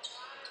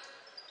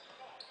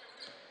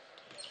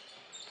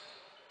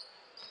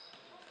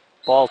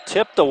 Ball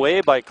tipped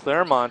away by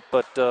Claremont,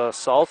 but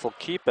South will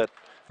keep it.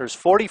 There's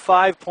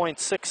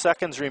 45.6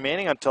 seconds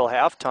remaining until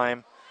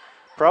halftime.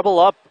 Preble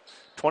up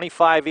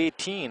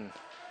 25-18.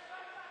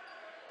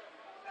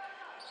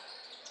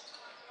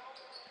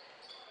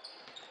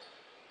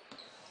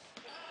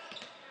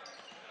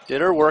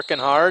 Ditter working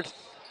hard.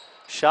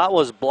 Shot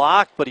was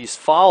blocked, but he's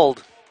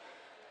fouled.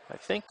 I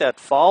think that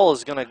foul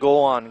is going to go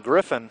on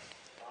Griffin.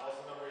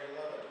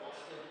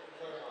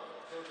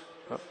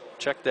 Oh,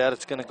 check that,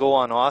 it's going to go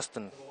on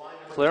Austin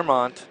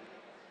Claremont.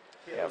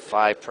 Yeah,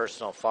 5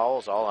 personal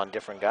fouls, all on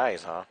different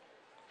guys, huh?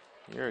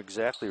 You're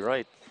exactly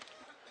right.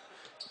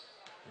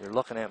 You're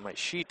looking at my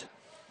sheet.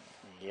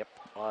 Yep,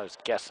 well, I was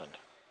guessing.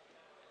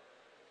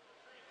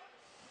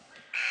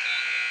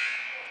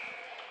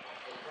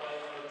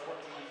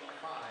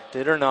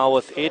 Ditter now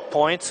with 8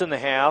 points in the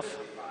half.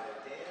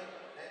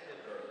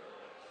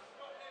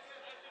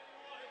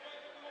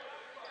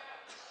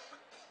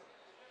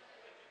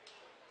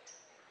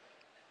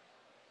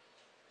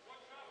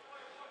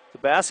 The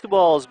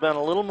basketball has been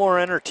a little more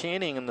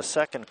entertaining in the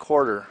second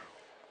quarter.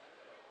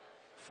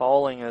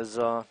 Fouling has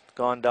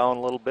gone down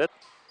a little bit.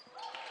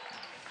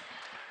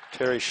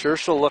 Terry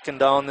Scherschel looking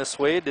down this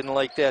way, didn't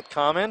like that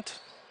comment.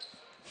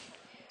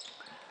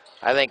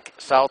 I think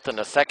South in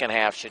the second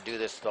half should do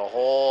this the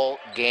whole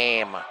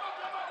game. A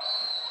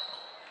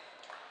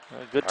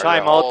good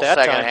timeout that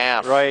second time.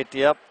 Half. Right,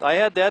 yep. I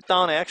had that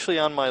down actually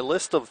on my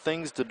list of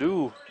things to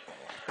do.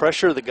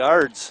 Pressure the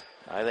guards.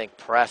 I think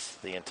press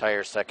the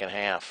entire second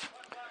half.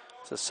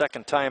 It's a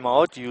second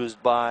timeout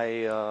used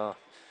by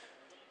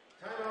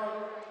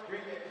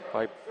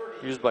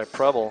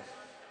Preble.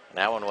 And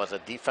that one was a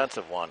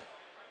defensive one.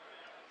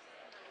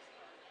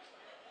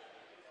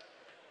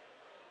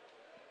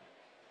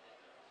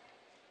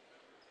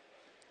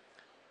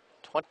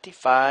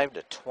 (25-20).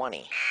 Once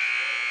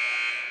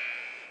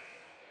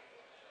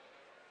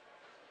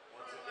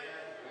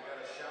again, we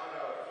got a shout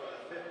out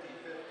for the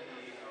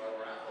 50-50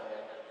 raffle.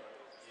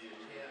 You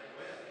can't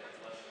win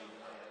unless you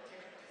buy a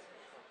ticket.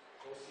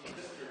 Go see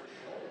Mr.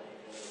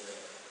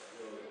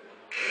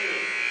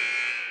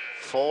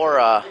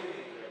 Joel.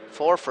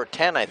 4 for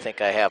 10, I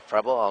think I have,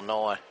 Preble. I'll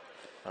know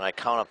when I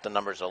count up the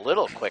numbers a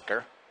little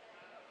quicker.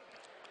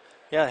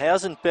 Yeah, it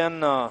hasn't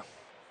been.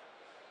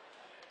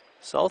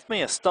 South may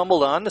have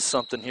stumbled onto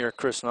something here,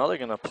 Chris. Now they're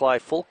going to apply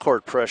full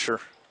court pressure.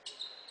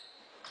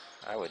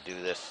 I would do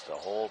this the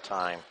whole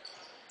time.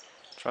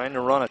 Trying to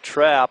run a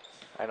trap.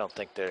 I don't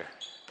think they're.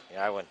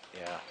 Yeah, I would.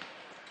 Yeah.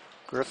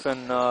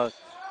 Griffin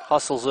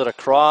hustles it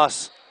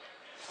across.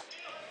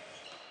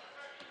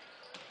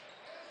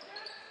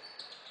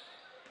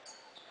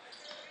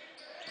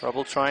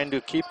 Preble trying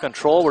to keep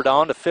control. We're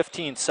down to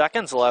 15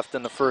 seconds left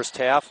in the first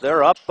half.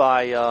 They're up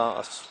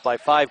by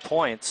 5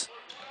 points.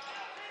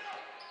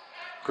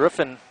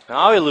 Griffin,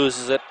 now he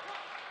loses it.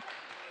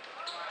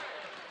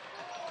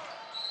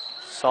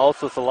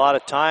 South with a lot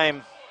of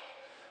time.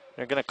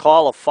 They're going to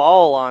call a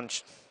foul on,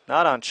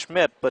 not on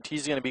Schmidt, but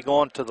he's going to be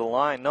going to the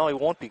line. No, he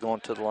won't be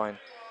going to the line.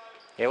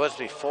 It was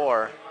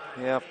before.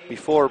 Yeah,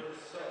 before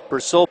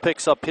Berceau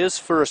picks up his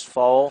first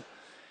foul.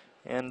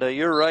 And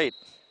you're right.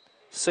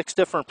 6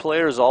 different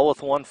players, all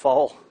with 1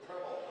 foul.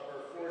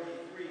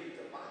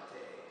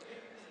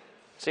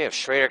 See if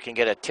Schrader can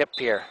get a tip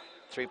here.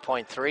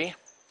 3.3.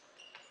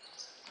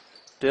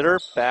 Ditter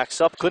backs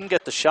up, couldn't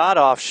get the shot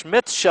off.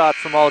 Schmidt's shot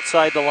from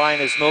outside the line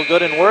is no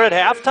good. And we're at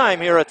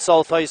halftime here at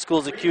South High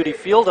School's Acuity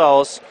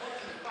Fieldhouse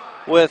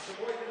with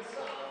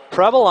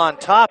Preble on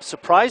top,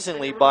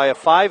 surprisingly, by a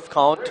 5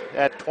 count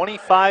at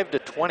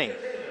 25-20.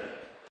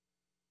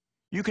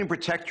 You can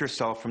protect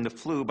yourself from the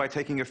flu by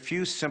taking a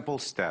few simple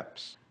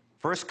steps.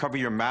 First, cover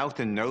your mouth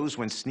and nose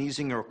when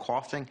sneezing or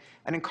coughing,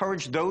 and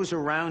encourage those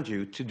around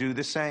you to do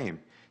the same.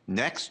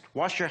 Next,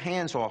 wash your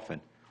hands often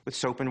with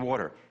soap and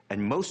water.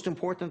 And most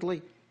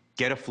importantly,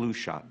 get a flu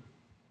shot.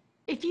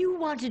 If you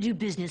want to do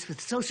business with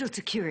Social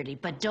Security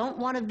but don't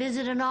want to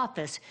visit an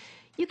office,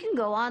 you can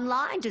go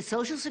online to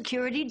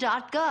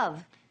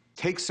socialsecurity.gov.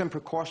 Take some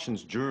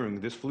precautions during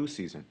this flu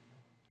season.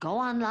 Go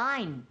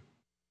online.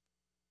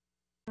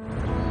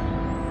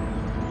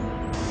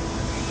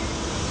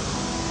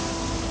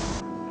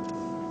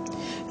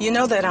 You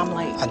know that I'm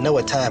late. I know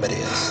what time it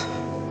is.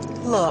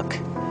 Look,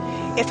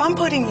 if I'm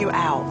putting you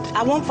out,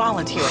 I won't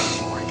volunteer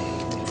anymore.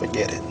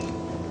 Forget it.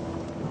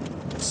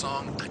 A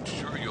song I'm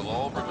sure you'll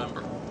all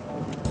remember.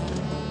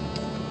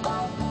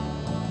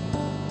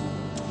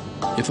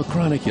 If a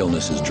chronic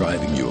illness is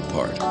driving you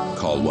apart,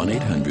 call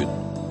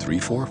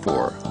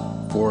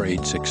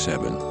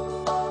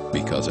 1-800-344-4867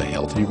 because a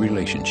healthy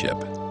relationship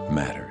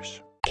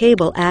matters.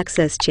 Cable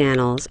access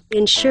channels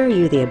ensure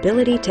you the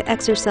ability to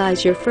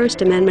exercise your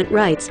First Amendment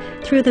rights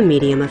through the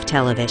medium of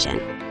television.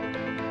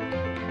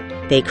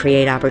 They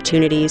create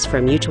opportunities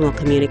for mutual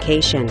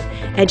communication,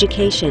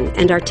 education,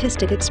 and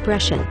artistic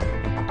expression.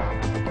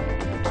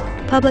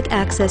 Public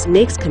access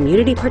makes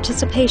community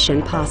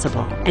participation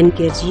possible and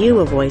gives you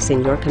a voice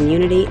in your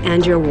community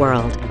and your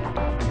world.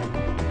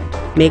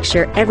 Make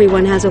sure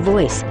everyone has a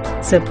voice.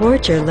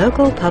 Support your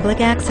local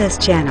public access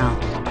channel.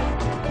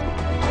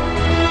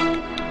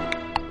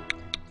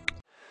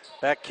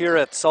 Back here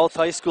at South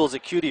High School's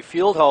Acuity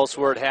Fieldhouse,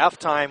 we're at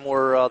halftime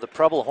where the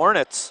Preble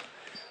Hornets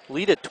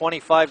lead at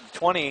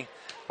 25-20.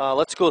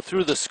 Let's go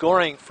through the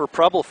scoring for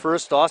Preble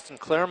first. Austin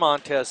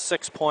Claremont has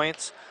 6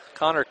 points.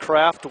 Connor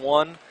Kraft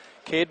 1.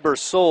 Cade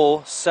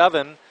Berceau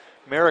 7.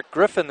 Merrick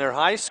Griffin, their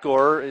high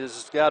scorer,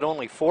 has got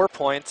only 4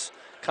 points.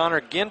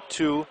 Connor Gint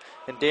 2.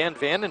 And Dan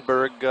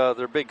Vandenberg,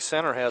 their big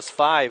center, has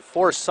 5.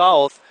 For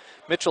South,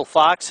 Mitchell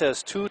Fox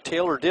has 2.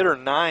 Taylor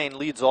Ditter 9,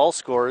 leads all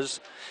scorers.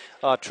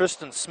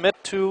 Tristan Smith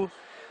 2,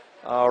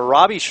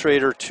 Robbie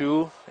Schrader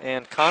 2,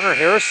 and Connor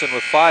Harrison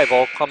with 5,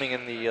 all coming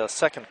in the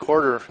second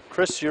quarter.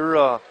 Chris,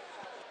 your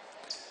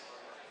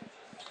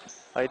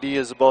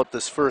ideas about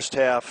this first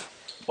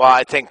half? Well,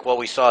 I think what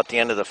we saw at the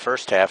end of the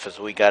first half is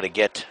we got to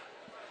get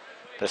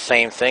the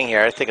same thing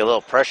here. I think a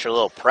little pressure, a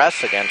little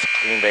press against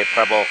Green Bay.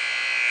 Preble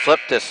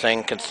flipped this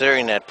thing,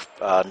 considering that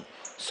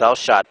South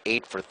shot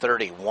 8 for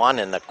 31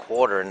 in the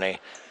quarter, and they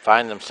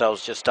find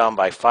themselves just down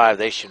by 5.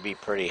 They should be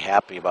pretty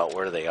happy about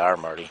where they are,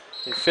 Marty.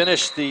 They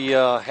finished the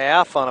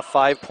half on a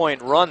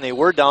 5-point run. They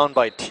were down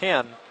by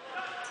 10.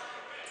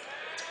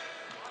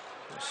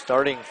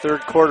 Starting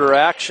third quarter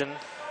action.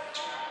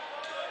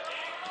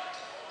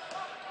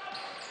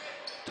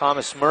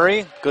 Thomas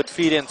Murray, good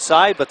feed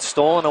inside, but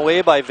stolen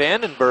away by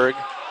Vandenberg.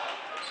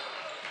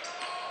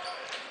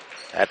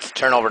 That's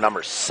turnover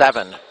number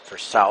 7 for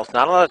South.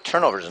 Not a lot of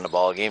turnovers in the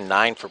ball game.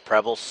 9 for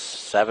Preble,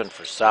 7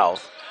 for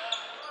South.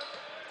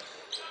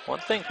 One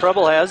thing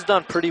Preble has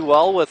done pretty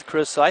well with,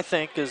 Chris, I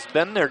think, has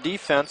been their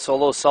defense,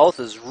 although South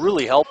has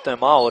really helped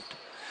them out.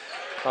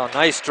 A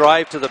nice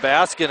drive to the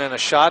basket and a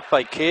shot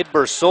by Cade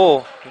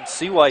Berceau. You can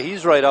see why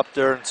he's right up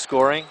there in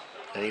scoring.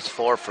 And he's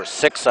 4 for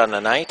 6 on the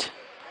night.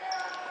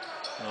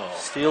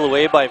 Steal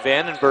away by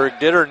Vandenberg.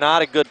 Ditter,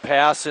 not a good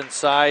pass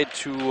inside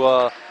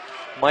to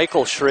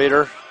Michael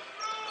Schrader.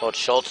 Coach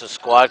Schultz's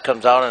squad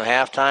comes out in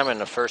halftime, and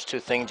the first 2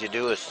 things you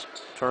do is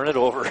turn it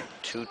over.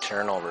 2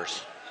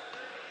 turnovers.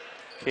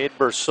 Cade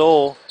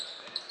Berceau.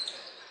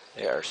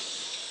 They are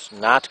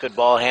not good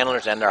ball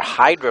handlers, and they're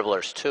high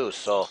dribblers too.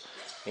 So,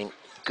 I mean,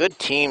 good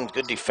teams,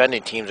 good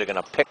defending teams are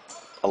going to pick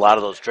a lot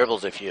of those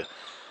dribbles if you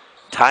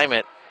time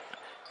it,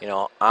 you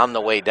know, on the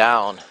way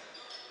down.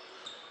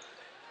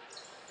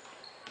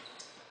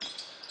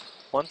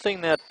 One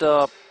thing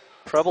that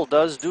Preble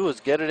does do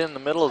is get it in the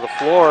middle of the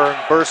floor.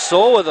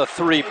 Berceau with a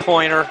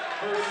 3-pointer.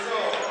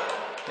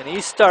 And he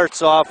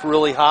starts off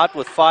really hot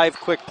with 5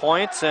 quick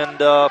points, and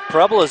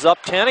Preble is up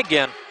 10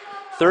 again,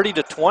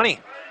 30-20.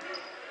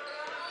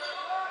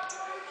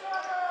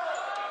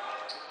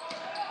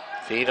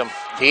 Feed him,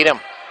 feed him.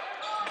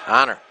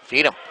 Connor,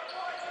 feed him.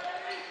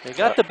 You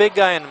got the big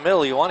guy in the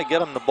middle. You want to get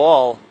him the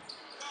ball.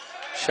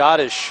 Shot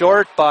is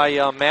short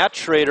by Matt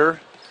Schrader.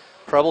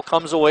 Preble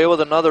comes away with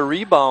another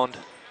rebound.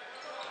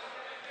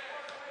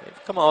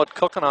 They've come out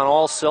cooking on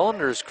all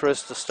cylinders,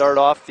 Chris, to start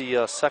off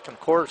the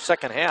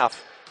second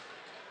half.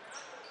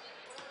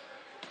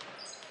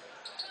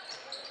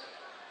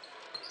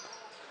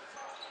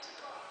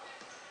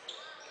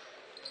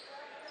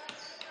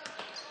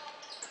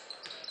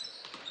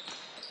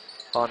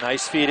 Oh,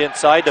 nice feed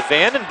inside to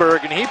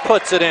Vandenberg, and he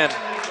puts it in.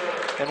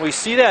 And we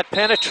see that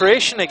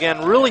penetration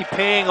again really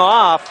paying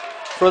off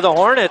for the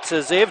Hornets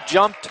as they've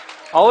jumped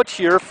out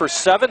here for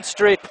 7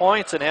 straight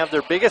points and have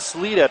their biggest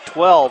lead at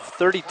 12,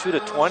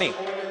 32-20.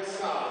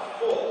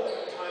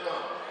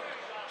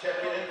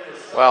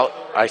 Well,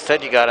 I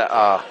said you got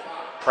to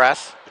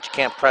press, but you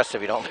can't press if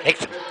you don't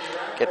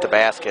get the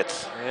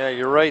baskets. Yeah,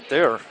 you're right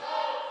there.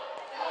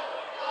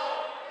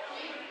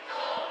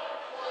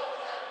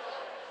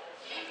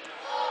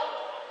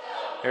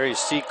 There you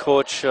see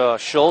Coach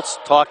Schultz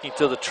talking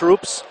to the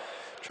troops,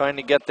 trying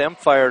to get them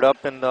fired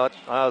up, and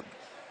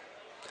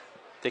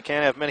they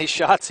can't have many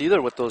shots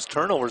either with those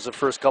turnovers the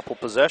first couple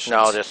possessions.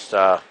 No, just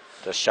the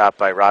shot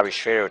by Robbie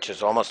Schrader, which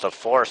is almost a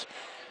force.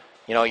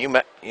 You know,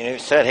 you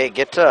said, hey,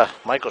 get to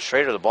Michael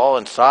Schrader the ball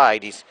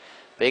inside. He's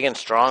big and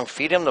strong.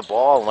 Feed him the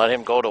ball and let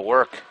him go to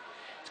work.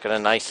 He's got a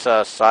nice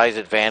size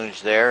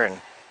advantage there, and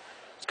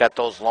he's got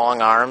those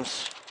long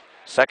arms.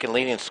 Second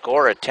leading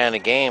scorer at 10 a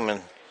game,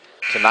 and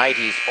tonight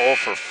he's 0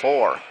 for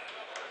 4.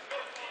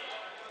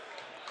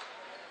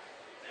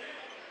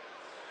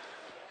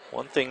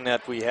 One thing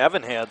that we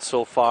haven't had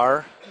so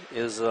far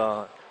is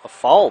a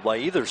foul by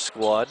either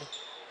squad,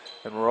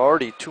 and we're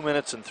already 2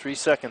 minutes and 3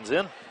 seconds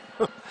in.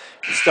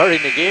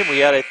 Starting the game, we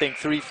had, I think,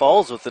 3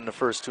 fouls within the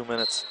first 2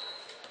 minutes.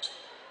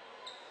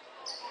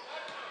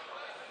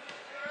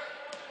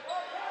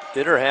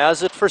 Ditter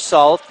has it for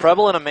South.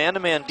 Preble in a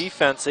man-to-man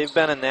defense. They've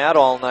been in that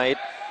all night.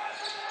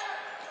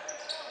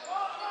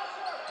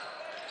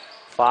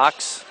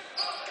 Fox.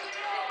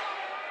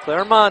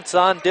 Claremont's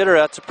on Ditter.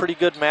 That's a pretty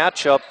good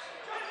matchup.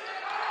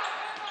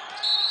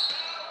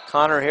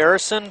 Connor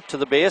Harrison to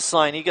the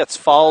baseline. He gets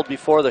fouled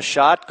before the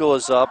shot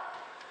goes up.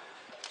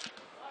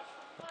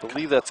 I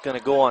believe that's going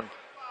to go on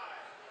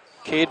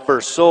Cade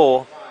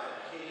Berceau.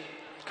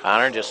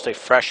 Connor, just a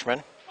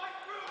freshman.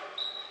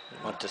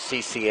 Went to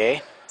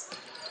CCA.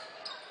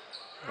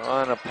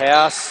 On a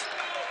pass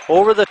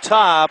over the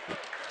top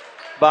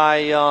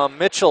by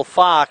Mitchell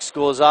Fox,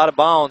 goes out of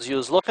bounds. He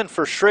was looking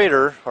for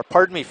Schrader, or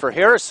pardon me, for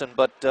Harrison,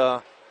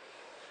 but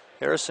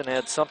Harrison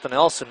had something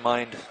else in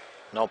mind.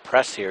 No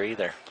press here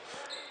either.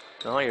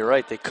 No, you're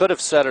right. They could have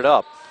set it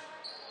up.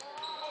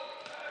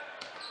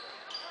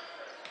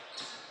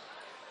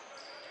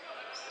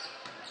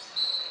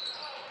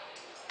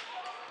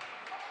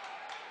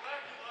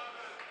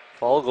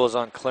 Foul goes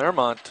on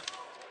Claremont.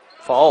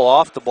 Foul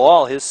off the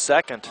ball, his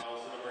second.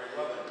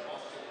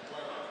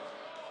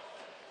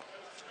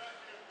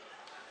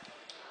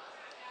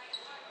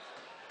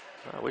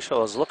 I wish I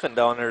was looking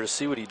down there to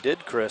see what he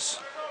did, Chris.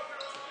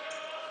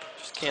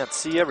 Just can't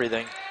see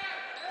everything.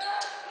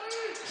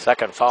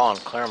 Second foul on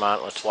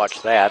Claremont. Let's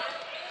watch that.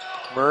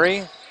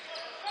 Murray,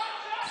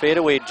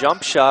 fadeaway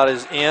jump shot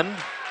is in.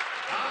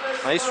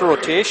 Nice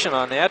rotation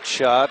on that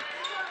shot.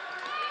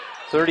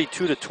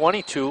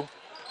 32-22.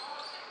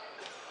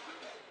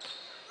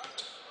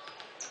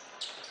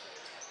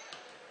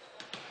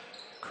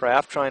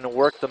 Kraft trying to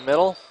work the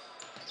middle.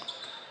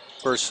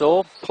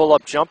 Berceau,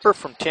 pull-up jumper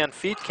from 10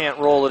 feet, can't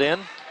roll it in.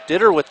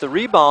 Ditter with the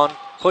rebound,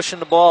 pushing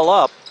the ball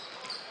up.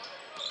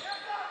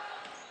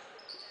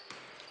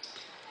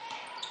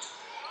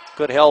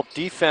 Good help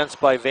defense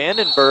by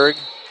Vandenberg.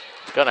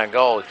 It's gonna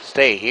go,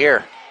 stay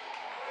here.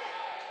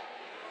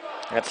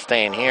 That's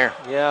staying here.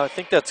 Yeah, I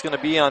think that's gonna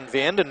be on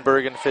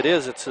Vandenberg, and if it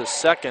is, it's his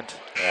second.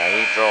 Yeah,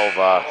 he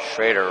drove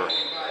Schrader.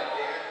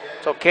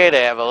 It's okay to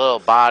have a little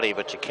body,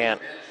 but you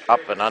can't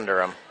up and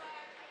under him.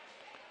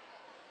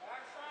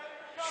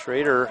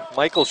 Schrader,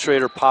 Michael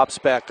Schrader pops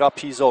back up,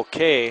 he's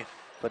okay,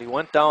 but he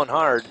went down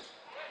hard.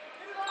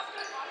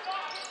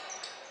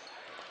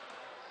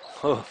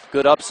 Oh,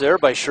 good ups there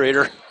by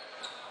Schrader.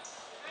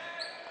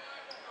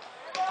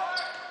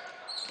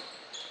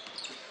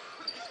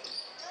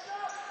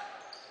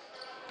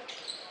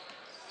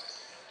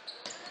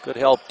 Good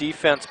help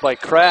defense by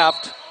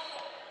Kraft.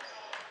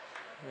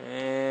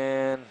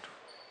 And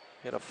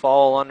get a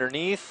foul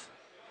underneath.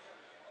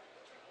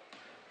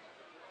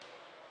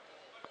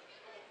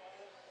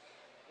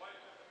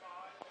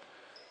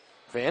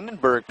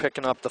 Vandenberg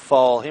picking up the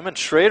foul. Him and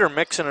Schrader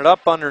mixing it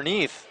up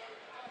underneath.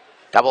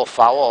 Double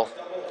foul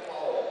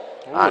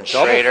on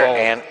Schrader, foul.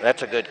 and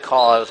that's a good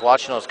call. I was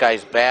watching those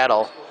guys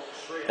battle.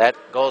 That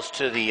goes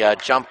to the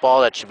jump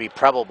ball. That should be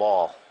Preble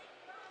ball.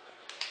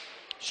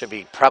 Should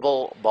be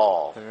Preble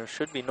ball. There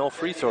should be no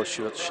free throw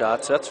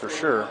shots, that's for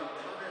sure.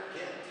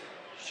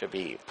 Should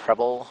be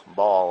Preble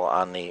ball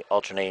on the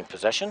alternating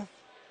possession.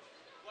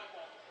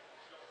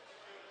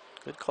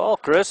 Good call,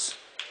 Chris.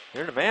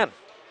 You're the man.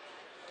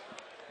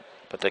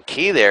 But the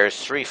key there is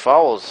 3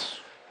 fouls.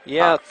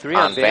 Yeah, 3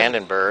 on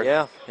Vandenberg.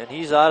 Yeah, and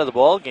he's out of the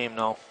ball game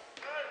now.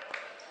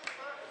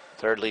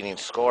 Third leading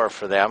scorer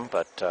for them,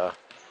 but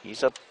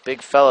he's a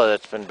big fella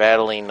that's been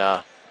battling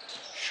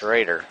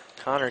Schrader.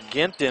 Connor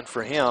Gint in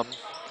for him.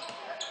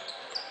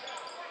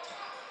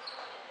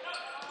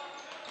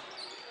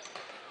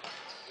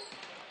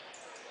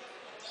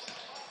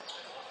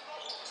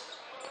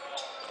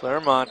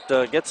 Claremont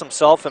gets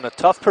himself in a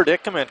tough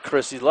predicament,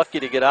 Chris. He's lucky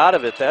to get out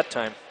of it that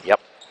time. Yep.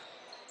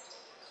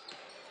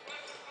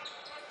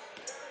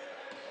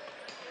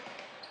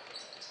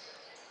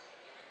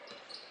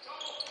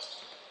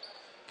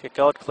 Kick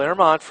out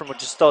Claremont from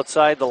just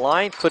outside the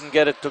line. Couldn't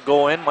get it to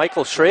go in.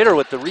 Michael Schrader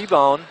with the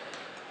rebound.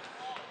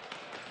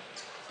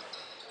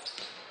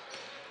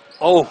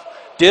 Oh,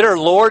 Ditter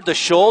lowered the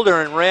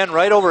shoulder and ran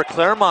right over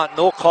Claremont.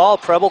 No call.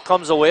 Preble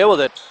comes away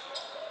with it.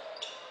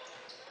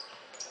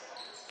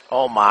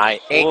 Oh my,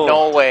 ain't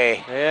no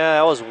way. Yeah,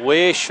 that was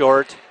way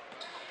short.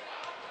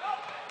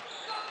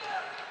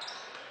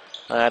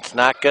 That's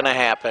not gonna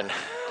happen.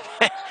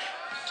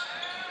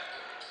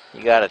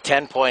 You got a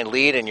 10-point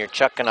lead and you're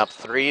chucking up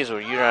threes or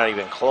you're not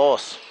even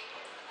close.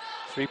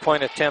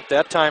 3-point attempt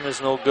that time is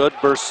no good.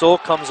 Berceau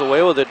comes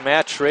away with it.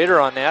 Matt Schrader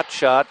on that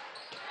shot.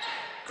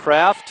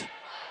 Kraft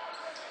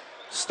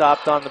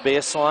stopped on the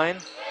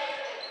baseline.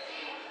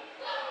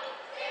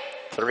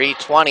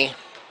 3:20.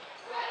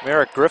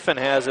 Merrick Griffin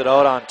has it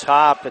out on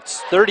top.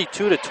 It's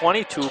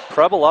 32-22.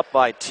 Preble up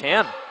by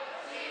 10.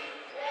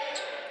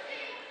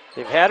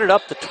 They've had it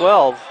up to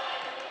 12.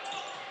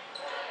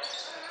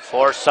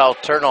 4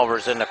 South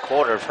turnovers in the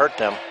quarter have hurt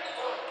them.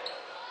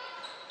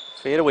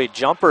 Fadeaway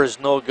jumper is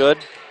no good.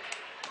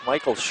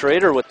 Michael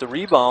Schrader with the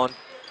rebound.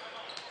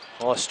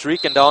 Well,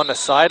 streaking down the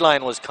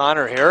sideline was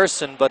Connor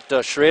Harrison,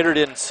 but Schrader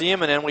didn't see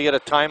him, and then we get a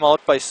timeout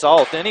by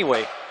South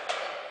anyway.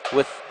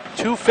 With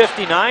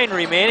 2:59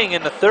 remaining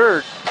in the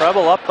third,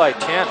 Preble up by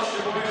 10.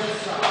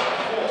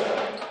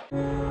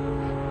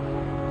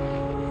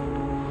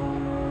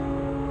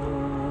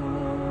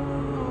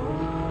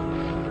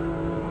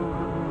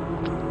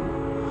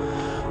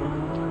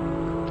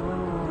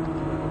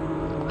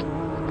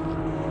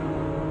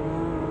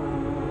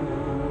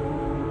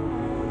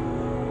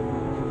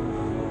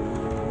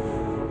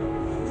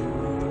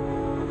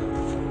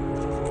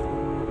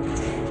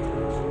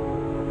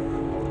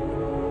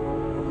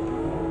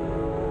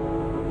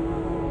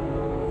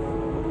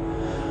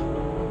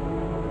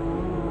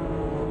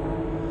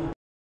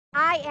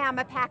 I'm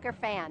a Packer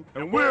fan.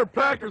 And we're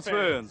Packers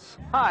fans.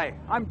 Hi,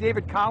 I'm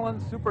David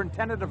Collins,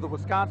 Superintendent of the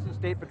Wisconsin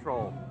State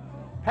Patrol.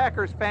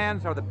 Packers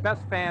fans are the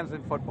best fans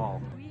in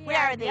football. We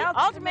are the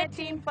ultimate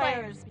team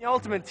players. The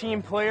ultimate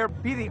team player.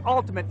 Be the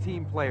ultimate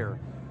team player.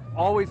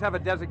 Always have a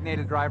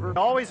designated driver.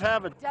 Always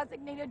have a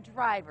Designated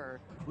driver.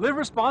 Live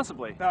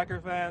responsibly.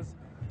 Packer fans.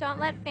 Don't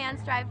let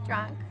fans drive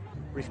drunk.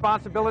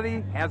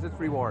 Responsibility has its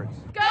rewards.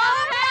 Go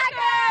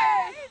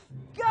Packers!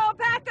 Go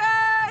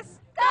Packers!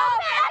 Go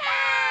Packers!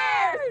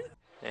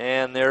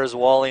 And there's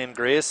Wally and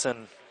Grace,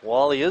 and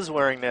Wally is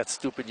wearing that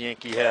stupid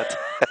Yankee hat.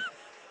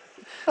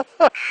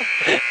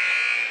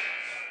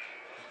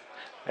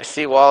 I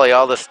see Wally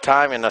all this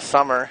time in the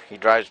summer. He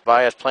drives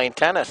by us playing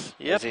tennis.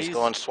 Yep, as he's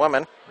going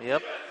swimming.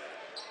 Yep.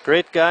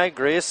 Great guy.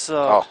 Grace,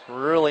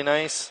 really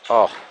nice.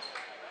 Oh.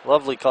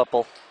 Lovely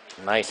couple.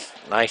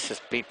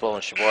 Nicest people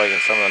in Sheboygan.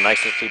 Some of the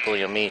nicest people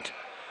you'll meet.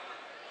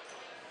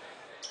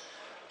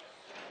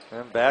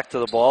 And back to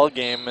the ball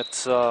game.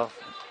 It's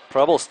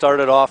Preble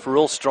started off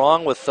real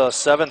strong with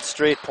 7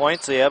 straight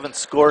points. They haven't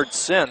scored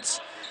since.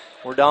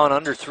 We're down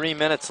under 3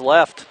 minutes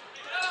left.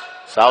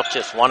 South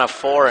just 1 of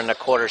 4 in the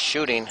quarter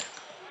shooting.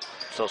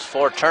 So those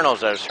 4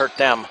 turnovers that has hurt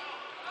them.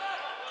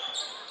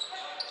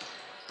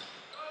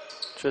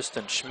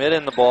 Tristan Schmidt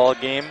in the ball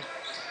game.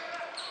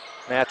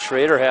 Matt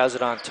Schrader has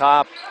it on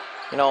top.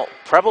 You know,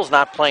 Preble's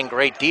not playing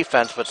great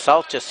defense, but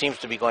South just seems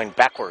to be going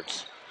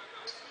backwards.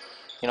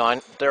 You know,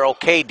 and they're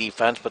okay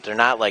defense, but they're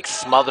not like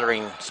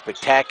smothering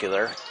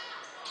spectacular.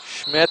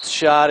 Schmidt's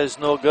shot is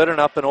no good and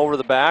up and over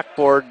the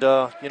backboard.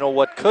 You know,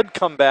 what could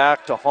come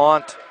back to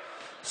haunt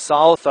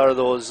South are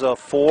those 4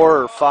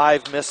 or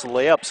 5 missed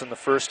layups in the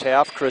first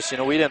half, Chris. You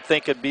know, we didn't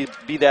think it'd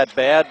be that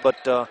bad,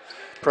 but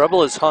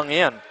Preble has hung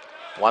in.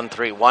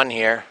 1-3-1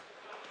 here.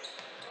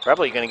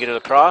 Preble, you going to get it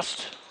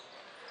across?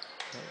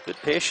 Good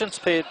patience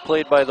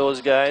played by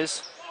those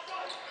guys.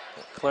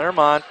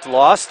 Claremont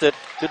lost it.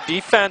 Good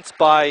defense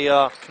by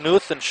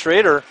Knuth and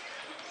Schrader.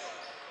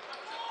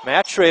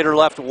 Matt Schrader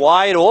left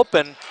wide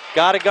open.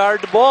 Got to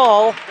guard the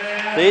ball.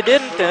 They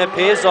didn't, and it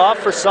pays off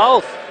for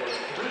South.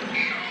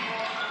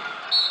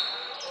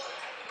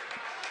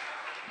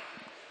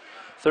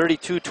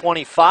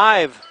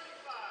 (32-25).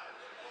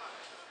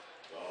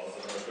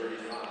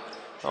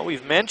 Well,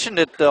 we've mentioned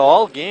it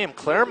all game.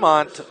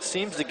 Claremont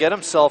seems to get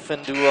himself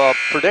into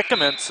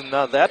predicaments, and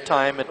that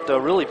time it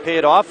really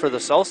paid off for the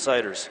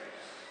Southsiders.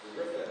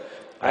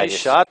 Nice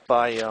shot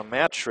by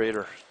Matt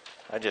Schrader.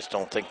 I just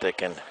don't think they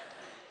can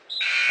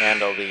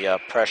handle the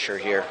pressure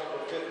here.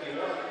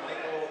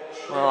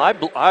 Well,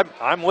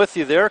 I'm with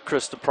you there,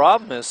 Chris. The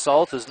problem is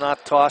South is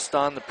not tossed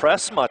on the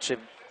press much. They've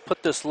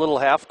put this little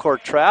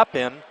half-court trap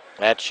in.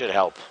 That should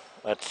help.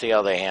 Let's see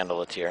how they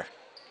handle it here.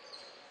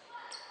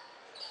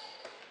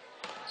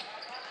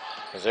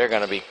 Because they're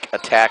going to be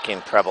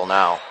attacking Preble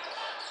now.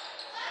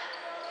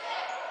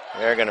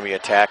 They're going to be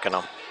attacking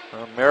them.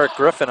 Merrick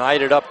Griffin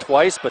eyed it up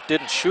twice but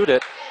didn't shoot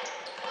it.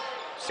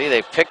 See,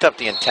 they've picked up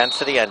the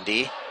intensity on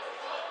D.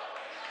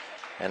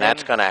 And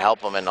that's going to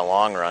help them in the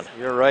long run.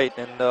 You're right.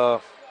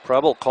 And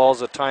Preble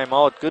calls a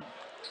timeout.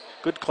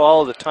 Good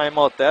call of the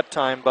timeout that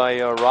time by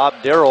Rob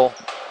Darrow.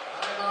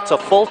 It's a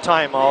full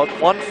timeout.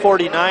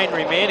 1:49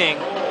 remaining.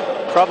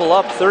 Preble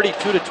up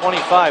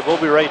 32-25.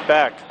 We'll be right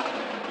back.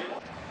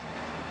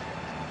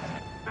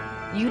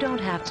 You don't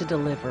have to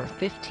deliver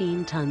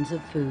 15 tons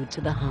of food to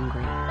the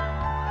hungry.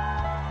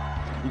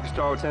 You can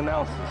start with 10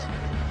 ounces.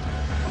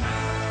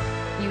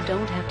 You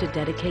don't have to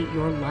dedicate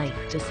your life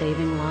to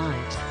saving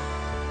lives.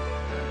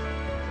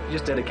 You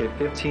just dedicate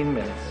 15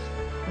 minutes.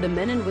 The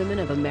men and women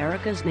of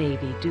America's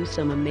Navy do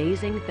some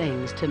amazing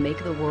things to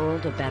make the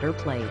world a better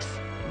place.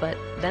 But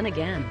then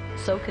again,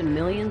 so can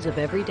millions of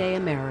everyday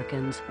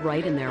Americans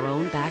right in their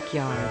own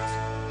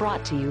backyards.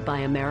 Brought to you by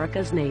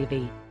America's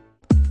Navy.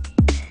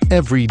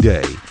 Every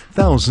day,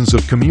 thousands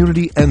of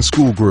community and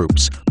school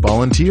groups,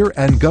 volunteer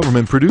and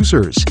government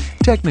producers,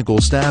 technical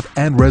staff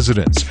and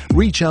residents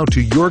reach out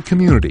to your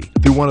community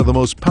through one of the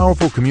most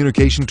powerful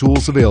communication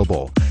tools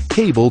available,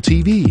 cable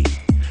TV.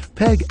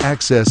 PEG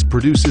Access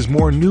produces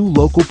more new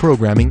local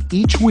programming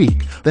each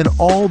week than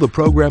all the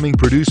programming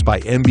produced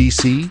by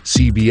NBC,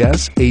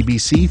 CBS,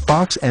 ABC,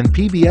 Fox, and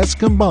PBS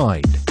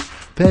combined.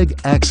 PEG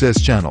Access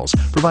channels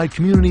provide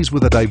communities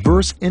with a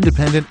diverse,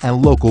 independent,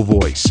 and local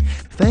voice.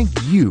 Thank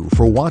you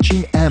for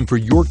watching and for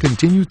your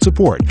continued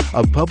support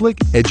of public,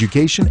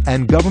 education,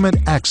 and government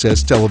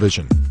access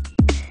television.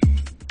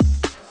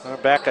 We're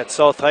back at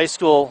South High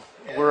School.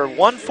 We're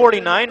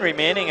 1:49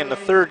 remaining in the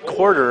third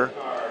quarter.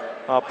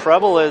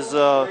 Preble has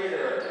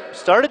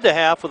started the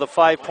half with a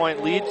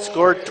 5-point lead,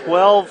 scored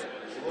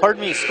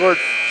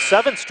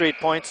 7 straight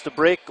points to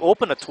break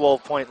open a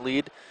 12-point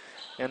lead.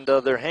 And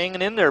they're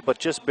hanging in there, but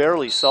just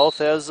barely. South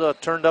has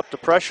turned up the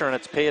pressure, and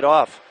it's paid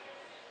off.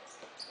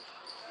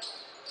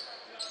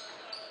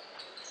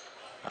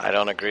 I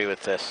don't agree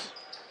with this.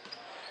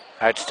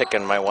 I'd stick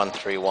in my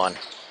 1-3-1.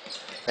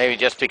 Maybe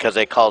just because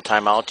they called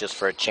timeout just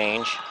for a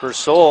change.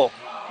 Berceau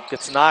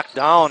gets knocked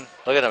down.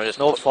 Look at him. Just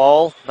no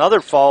foul. Another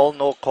foul,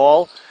 no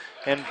call.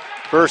 And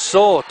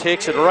Verso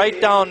takes it right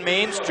down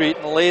Main Street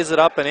and lays it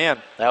up and in.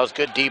 That was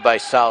good D by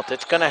South.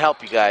 It's going to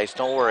help you guys.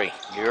 Don't worry.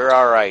 You're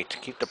all right.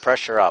 Keep the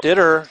pressure up.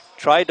 Ditter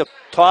tried to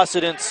toss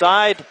it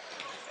inside,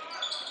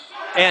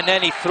 and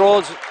then he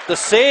throws. The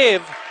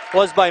save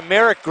was by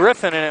Merrick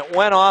Griffin, and it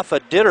went off a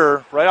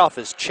Ditter, right off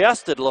his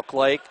chest it looked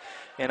like,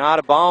 and out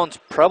of bounds.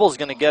 Preble's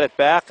going to get it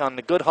back on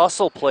the good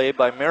hustle play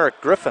by Merrick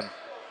Griffin.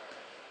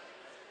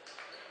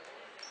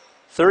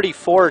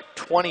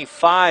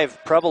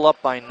 34-25, Preble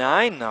up by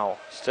 9 now.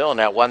 Still in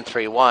that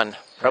 1-3-1.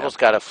 Preble's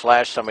got to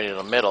flash somebody to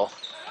the middle.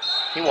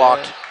 He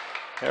walked.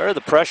 There, the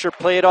pressure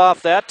played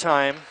off that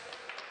time.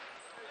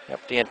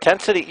 Yep, the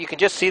intensity, you can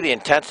just see the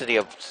intensity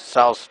of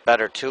South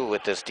better too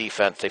with this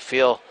defense. They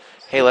feel,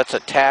 hey, let's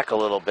attack a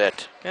little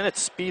bit. And it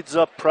speeds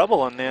up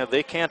Preble, and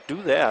they can't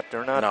do that.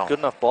 They're not good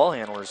enough ball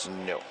handlers.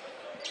 No.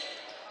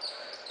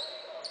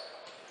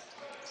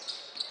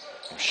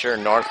 I'm sure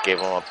North gave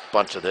them a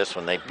bunch of this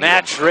when they beat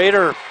Matt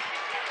Schrader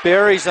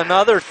buries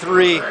another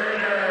 3.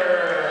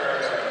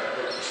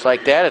 Just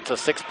like that, it's a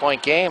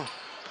 6-point game.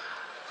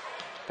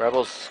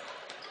 Rebels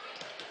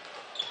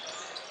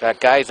got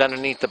guys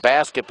underneath the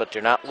basket, but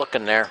they're not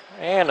looking there.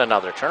 And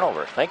another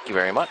turnover. Thank you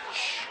very much.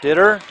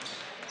 Ditter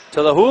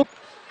to the hoop,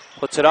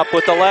 puts it up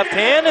with the left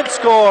hand and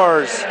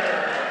scores.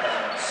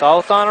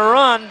 South on a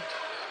run.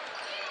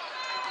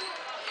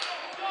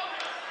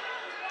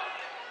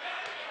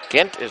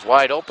 Gint is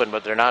wide open,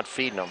 but they're not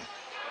feeding him.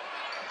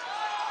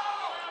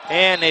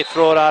 And they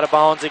throw it out of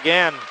bounds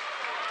again.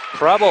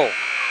 Preble.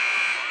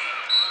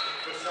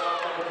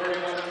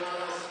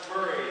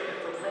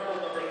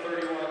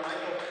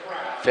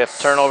 Fifth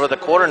turnover of the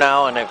quarter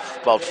now, and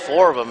about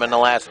 4 of them in the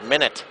last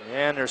minute.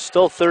 And there's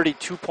still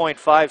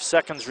 32.5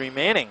 seconds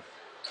remaining.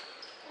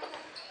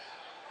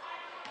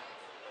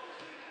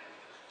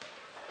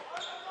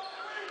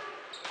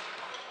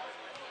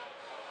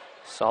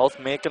 South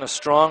making a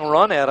strong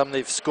run at them.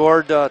 They've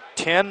scored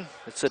 10.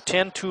 It's a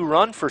 10-2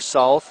 run for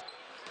South.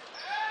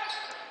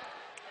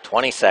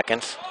 20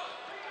 seconds.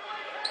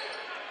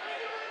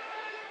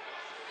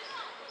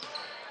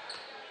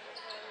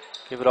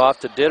 Give it off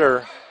to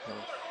Ditter.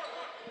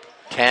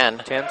 10.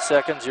 10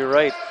 seconds, you're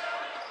right.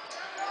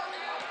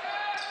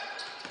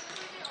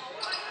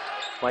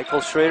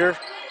 Michael Schrader.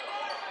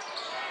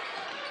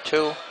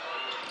 2.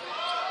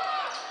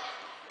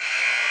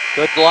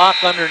 Good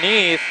block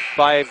underneath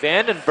by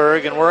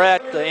Vandenberg, and we're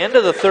at the end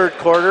of the third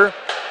quarter.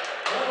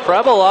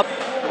 Preble up,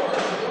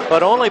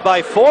 but only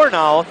by 4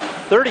 now,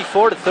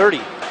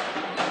 34-30.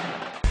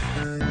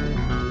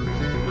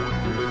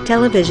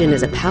 Television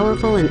is a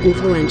powerful and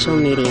influential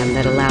medium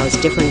that allows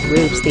different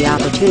groups the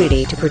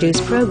opportunity to produce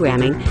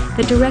programming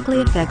that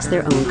directly affects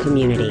their own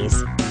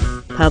communities.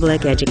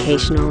 Public,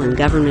 educational, and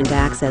government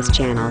access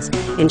channels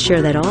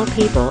ensure that all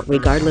people,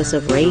 regardless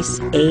of race,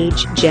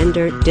 age,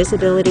 gender,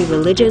 disability,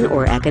 religion,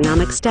 or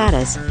economic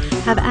status,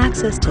 have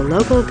access to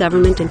local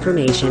government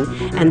information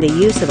and the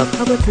use of a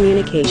public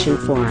communication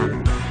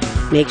forum.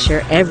 Make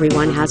sure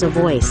everyone has a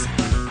voice.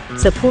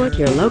 Support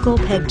your local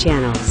PEG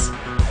channels.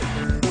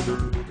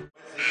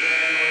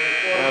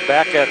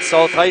 Back at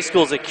South High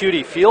School's at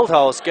Cutie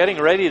Fieldhouse, getting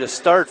ready to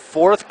start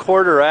fourth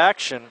quarter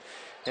action.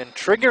 And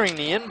triggering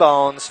the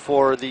inbounds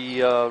for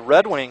the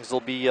Red Wings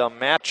will be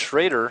Matt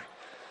Schrader.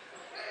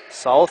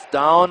 South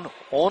down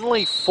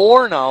only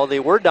 4 now. They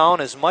were down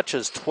as much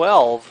as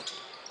 12.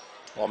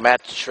 Well,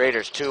 Matt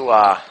Schrader's 2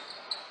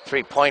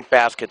 3-point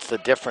baskets, the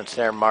difference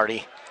there,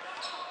 Marty.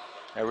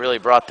 That really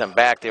brought them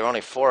back. They were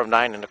only 4 of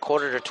 9 in the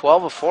quarter. They're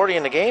 12 of 40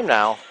 in the game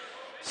now.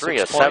 3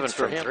 of 7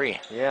 from 3.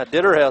 Yeah,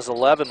 Ditter has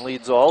 11,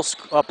 leads all.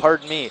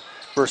 Pardon me.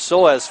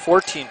 Verso has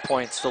 14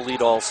 points to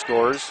lead all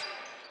scores.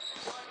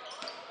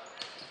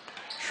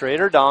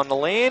 Schrader down the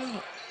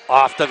lane,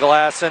 off the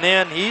glass and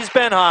in. He's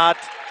been hot.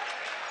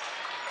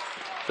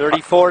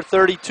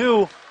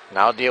 34-32.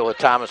 Now deal with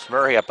Thomas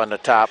Murray up on the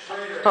top.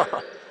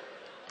 A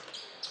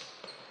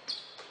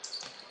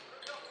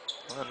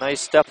nice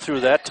step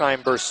through that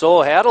time.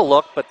 Verso had a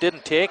look but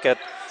didn't take it.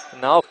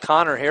 And now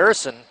Connor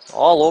Harrison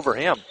all over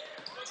him.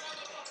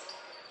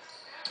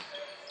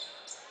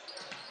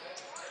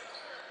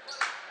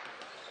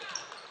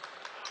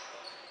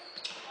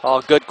 Oh,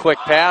 good quick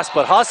pass,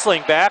 but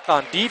hustling back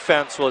on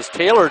defense was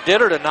Taylor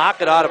Ditter to knock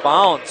it out of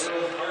bounds.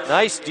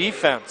 Nice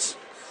defense.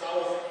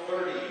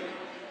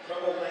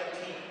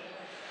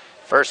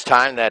 First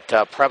time that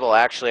Preble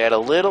actually had a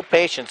little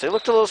patience. They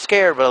looked a little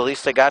scared, but at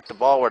least they got the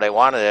ball where they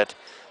wanted it.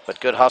 But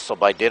good hustle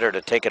by Ditter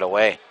to take it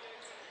away.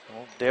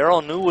 Well,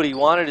 Darrell knew what he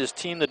wanted his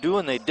team to do,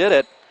 and they did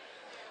it.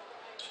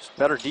 Just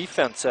better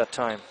defense that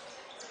time.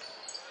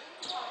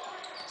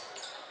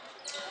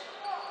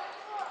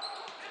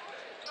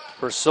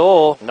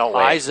 Verso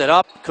eyes it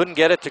up, couldn't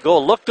get it to go.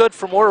 Looked good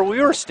from where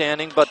we were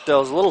standing, but it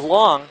was a little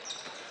long.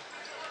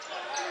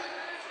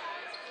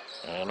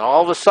 And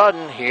all of a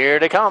sudden, here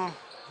they come.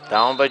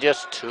 Down by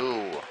just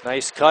 2.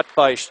 Nice cut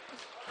by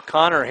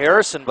Connor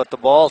Harrison, but the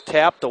ball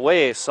tapped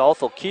away.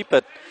 South will keep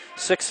it.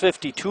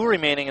 6:52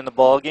 remaining in the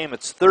ball game.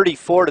 It's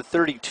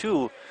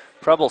 34-32.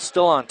 Preble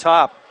still on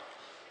top.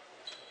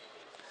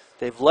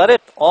 They've led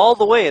it all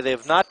the way. They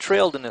have not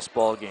trailed in this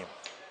ball game.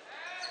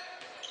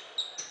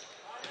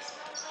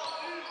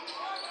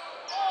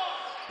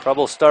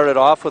 Preble started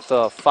off with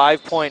a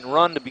 5-point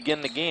run to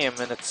begin the game,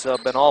 and it's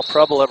been all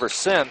Preble ever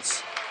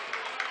since.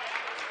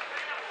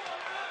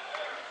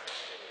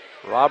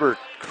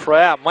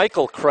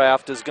 Michael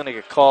Kraft is going to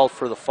get called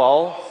for the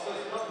foul.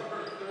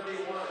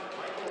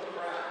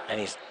 And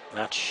he's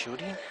not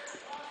shooting?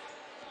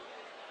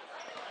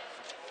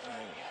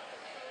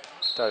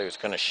 Thought he was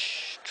going to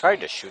try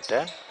to shoot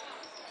that.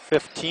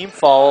 5th team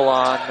foul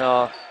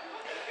on...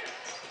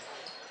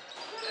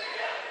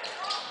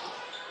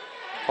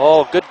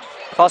 good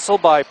hustle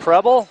by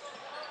Preble.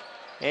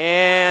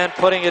 And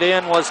putting it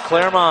in was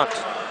Claremont.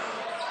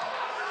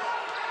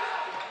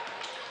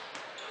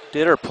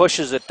 Ditter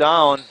pushes it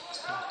down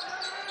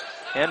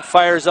and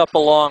fires up a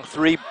long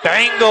 3.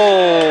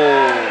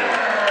 Bango!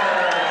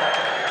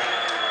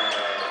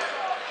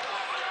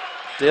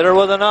 Ditter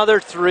with another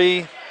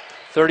 3.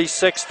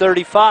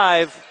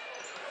 36-35.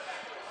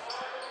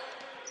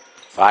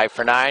 5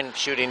 for 9.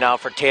 Shooting now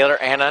for Taylor.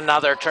 And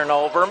another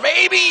turnover.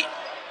 Maybe!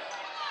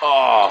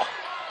 Oh.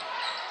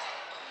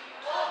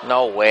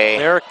 No way.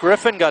 Eric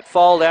Griffin got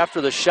fouled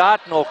after the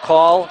shot. No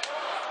call.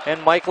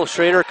 And Michael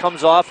Schrader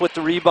comes off with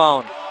the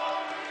rebound.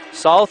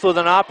 South with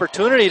an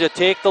opportunity to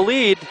take the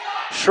lead.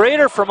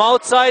 Schrader from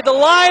outside the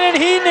line, and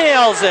he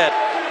nails it.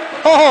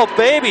 Oh,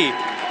 baby.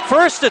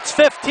 First it's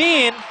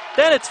 15,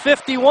 then it's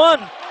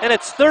 51, and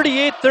it's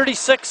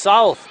 38-36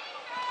 South.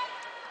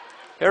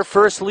 Their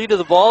first lead of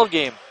the ball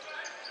game.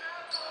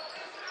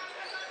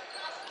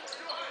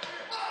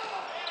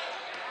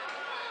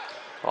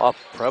 Oh,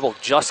 Preble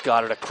just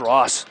got it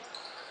across.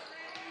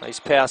 Nice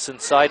pass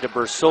inside to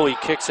Berceau. He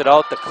kicks it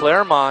out to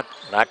Claremont.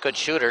 Not good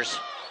shooters.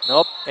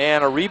 Nope,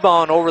 and a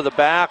rebound over the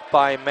back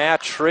by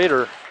Matt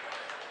Schrader.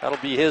 That'll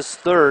be his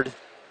 3rd.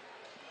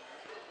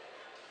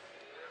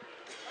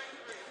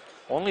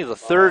 Only the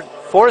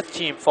 4th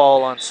team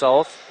foul on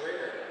South.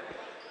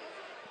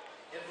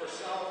 In for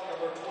South,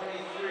 number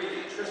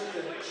 23,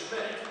 Tristan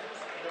Schmidt.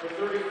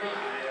 Number 35,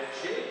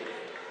 Jake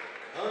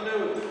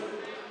Anu.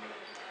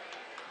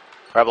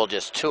 Preble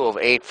just 2 of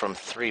 8 from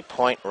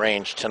 3-point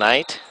range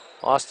tonight.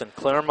 Austin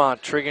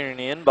Claremont triggering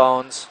the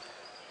inbounds.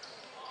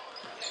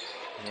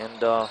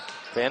 And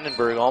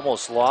Vandenberg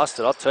almost lost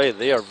it. I'll tell you,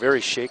 they are very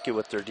shaky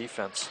with their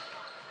defense.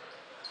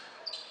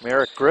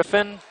 Merrick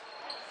Griffin,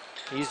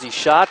 easy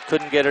shot,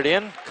 couldn't get it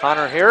in.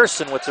 Connor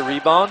Harrison with the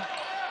rebound.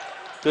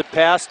 Good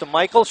pass to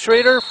Michael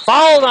Schrader.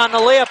 Fouled on the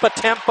layup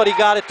attempt, but he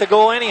got it to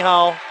go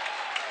anyhow.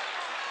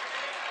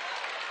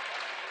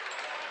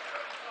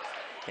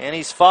 And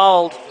he's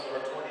fouled.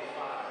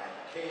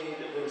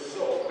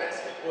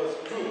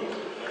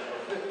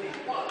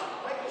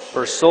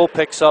 Berceau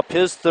picks up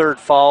his 3rd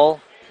foul.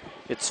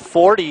 It's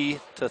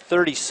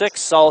 40-36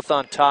 South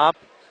on top.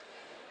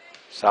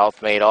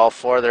 South made all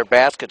 4 of their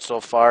baskets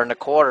so far in the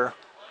quarter.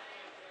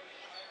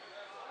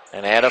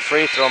 And had a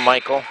free throw,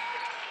 Michael.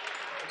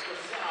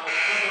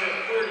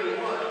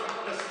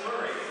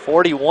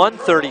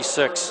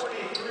 41-36.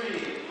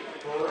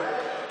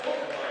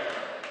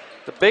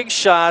 The big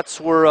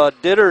shots were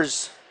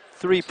Ditter's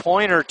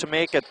 3-pointer to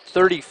make it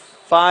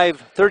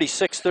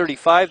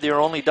 36-35. They were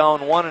only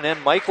down 1, and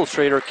then Michael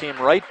Schrader came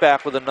right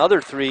back with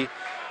another 3.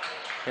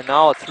 And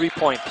now a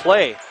 3-point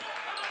play.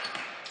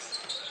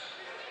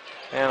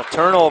 And a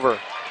turnover.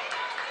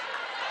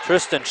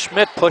 Tristan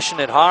Schmidt pushing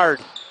it hard.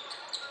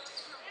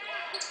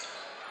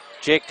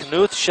 Jake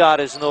Knuth's shot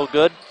is no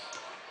good.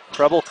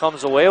 Preble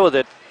comes away with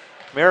it.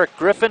 Merrick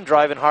Griffin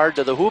driving hard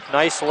to the hoop.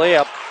 Nice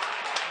layup.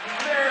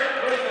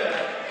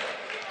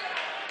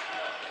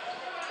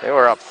 They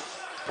were up.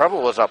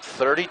 Preble was up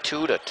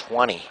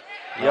 32-20.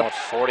 Now Yep. it's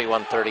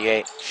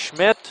 41-38.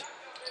 Schmidt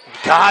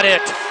got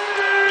it.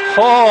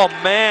 Oh,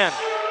 man.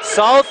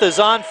 South is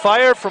on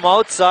fire from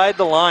outside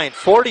the line.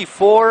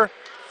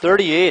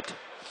 44-38.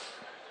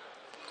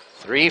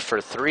 3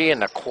 for 3 in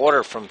the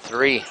quarter from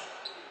 3.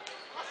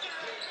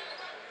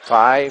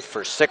 5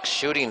 for 6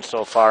 shooting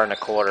so far in the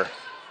quarter.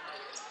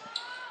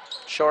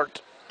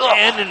 Short.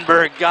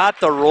 Vandenberg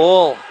got the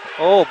roll.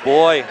 Oh,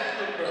 boy.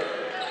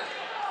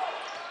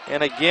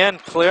 And again,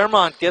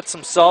 Claremont gets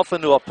himself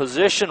into a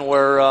position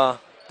where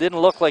didn't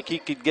look like he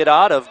could get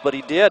out of, but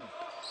he did.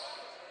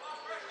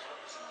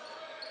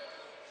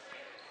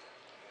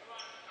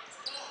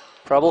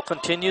 Preble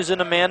continues in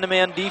a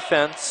man-to-man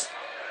defense.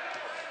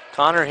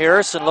 Connor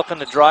Harrison looking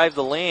to drive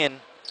the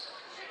lane.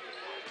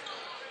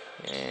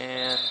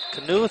 And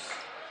Knuth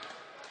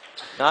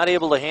not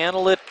able to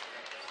handle it.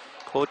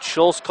 Coach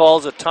Schultz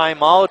calls a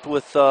timeout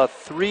with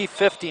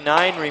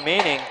 3:59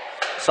 remaining.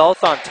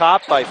 South on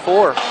top by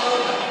 4.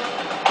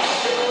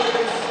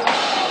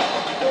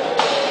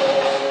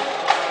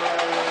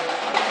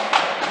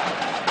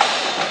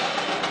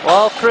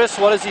 Well, Chris,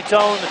 what is he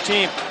telling the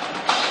team?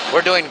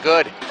 We're doing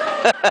good.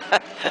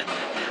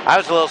 I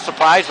was a little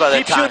surprised by the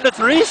Keep shooting the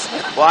threes?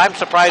 Well, I'm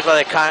surprised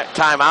by the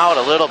timeout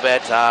a little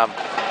bit.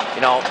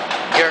 You know,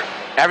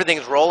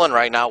 everything's rolling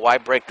right now. Why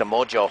break the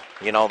mojo?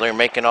 You know, they're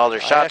making all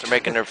their shots, they're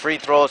making their free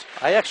throws.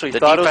 I actually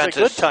thought it was a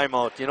good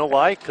timeout. You know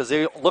why? Because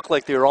they looked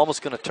like they were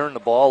almost going to turn the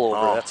ball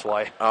over. That's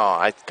why.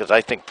 Oh, because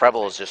I think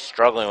Preble is just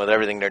struggling with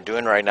everything they're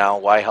doing right now.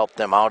 Why help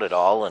them out at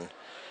all? And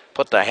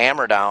put the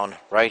hammer down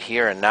right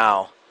here and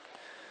now.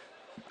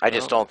 I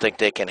just don't think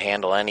they can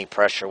handle any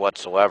pressure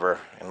whatsoever.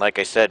 And like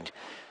I said,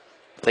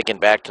 thinking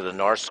back to the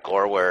North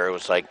score where it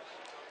was like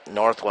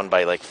North won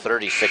by like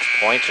 36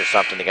 points or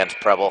something against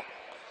Preble.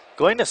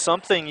 Going to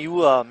something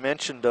you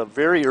mentioned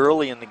very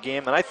early in the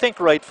game, and I think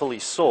rightfully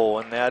so,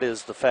 and that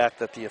is the fact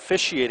that the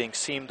officiating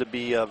seemed to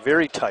be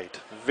very tight,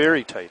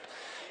 very tight.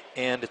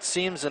 And it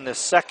seems in this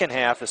second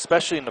half,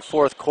 especially in the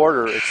fourth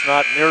quarter, it's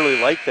not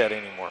nearly like that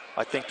anymore.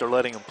 I think they're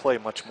letting them play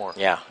much more.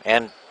 Yeah,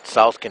 and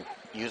South can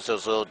use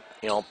those little,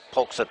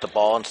 pokes at the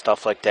ball and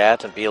stuff like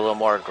that and be a little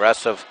more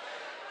aggressive,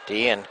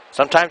 D. And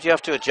sometimes you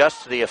have to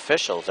adjust to the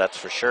officials, that's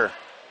for sure.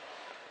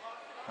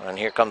 And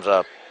here comes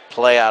a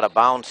play out of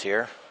bounds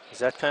here. Is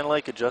that kind of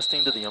like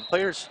adjusting to the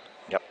umpires?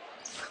 Yep.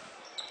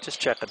 Just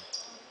checking.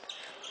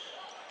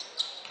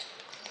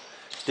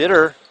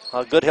 Ditter,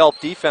 a good help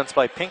defense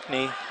by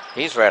Pinckney.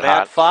 He's red Matt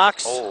hot.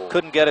 Fox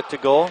couldn't get it to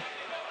go.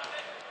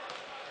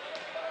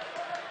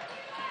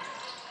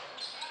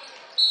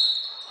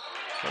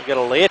 We get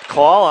a late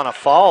call on a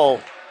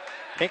foul.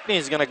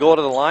 Pinckney's going to go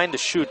to the line to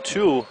shoot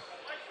 2.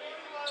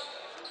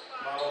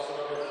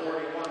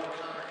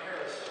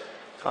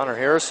 Connor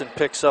Harrison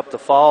picks up the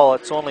foul.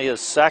 It's only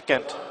his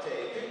second.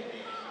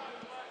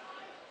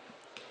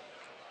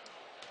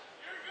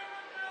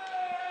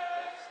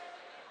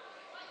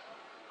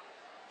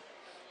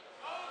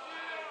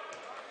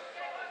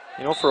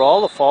 For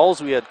all the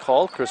fouls we had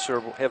called, Chris, there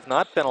have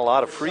not been a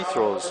lot of free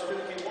throws.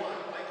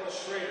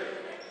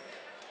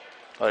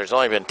 Well, there's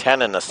only been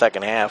 10 in the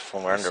second half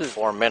when we're under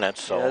 4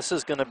 minutes. So yeah, this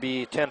is going to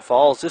be 10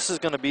 fouls. This is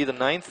going to be the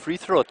 9th free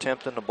throw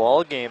attempt in the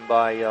ball game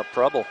by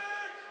Preble.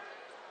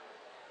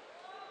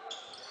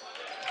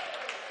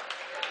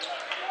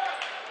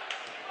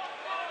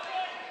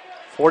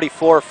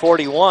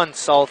 (44-41),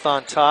 South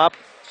on top.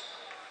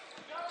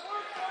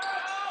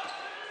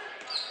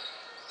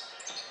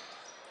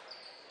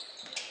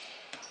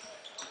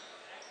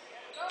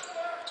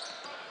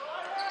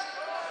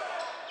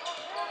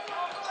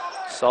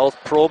 South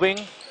probing.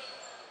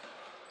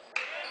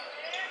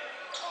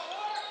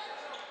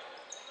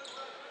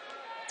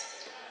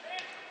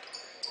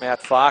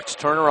 Matt Fox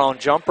turnaround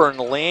jumper in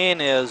the lane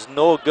is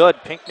no good.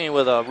 Pinckney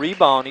with a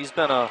rebound. He's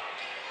been a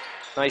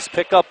nice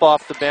pickup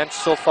off the bench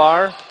so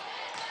far.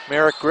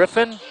 Merrick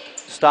Griffin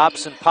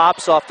stops and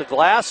pops off the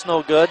glass,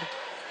 no good.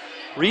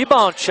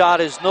 Rebound shot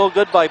is no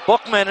good by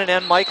Bookman, and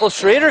then Michael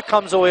Schrader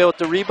comes away with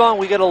the rebound.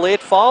 We get a late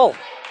foul.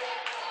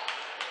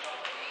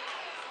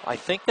 I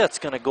think that's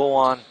going to go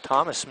on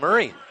Thomas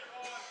Murray.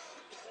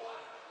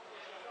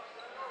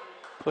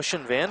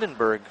 Pushing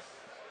Vandenberg.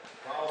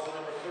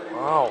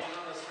 Wow.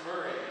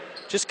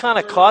 Just kind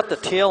of caught the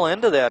tail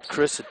end of that,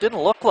 Chris. It didn't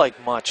look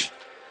like much.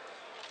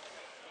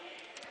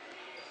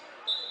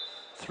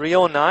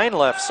 3:09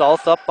 left.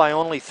 South up by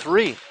only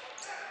 3.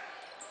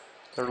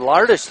 Their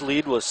largest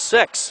lead was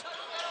 6.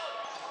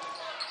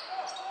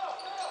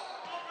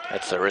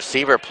 That's the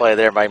receiver play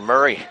there by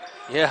Murray.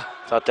 Yeah.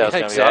 Thought that was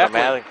going to be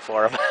automatic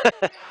for him.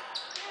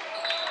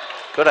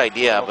 Good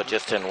idea, but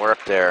just didn't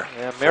work there.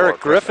 Yeah,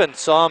 Merrick Griffin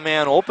saw a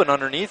man open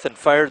underneath and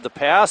fired the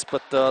pass,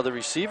 but the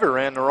receiver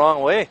ran the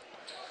wrong way.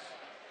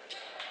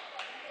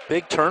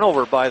 Big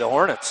turnover by the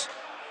Hornets.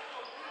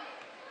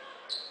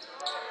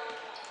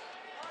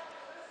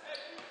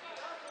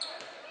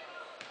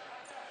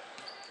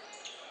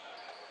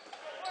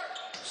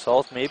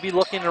 South may be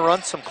looking to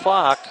run some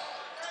clock.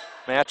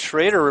 Matt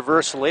Schrader,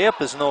 reverse layup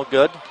is no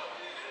good.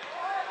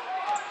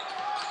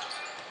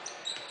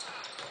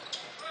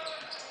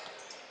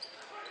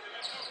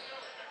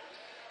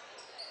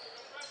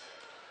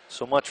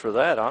 So much for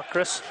that, huh,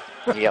 Chris?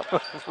 Yep.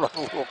 Run a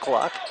little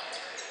clock.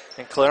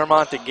 And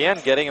Claremont again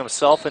getting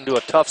himself into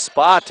a tough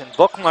spot, and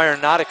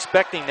Bookmeyer not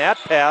expecting that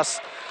pass.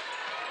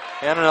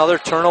 And another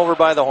turnover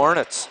by the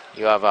Hornets.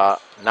 You have a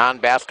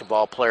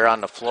non-basketball player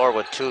on the floor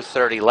with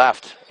 2:30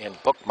 left in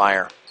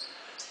Bookmeyer.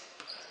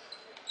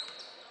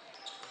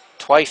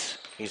 Twice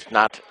he's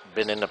not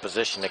been in a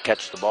position to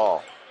catch the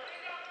ball.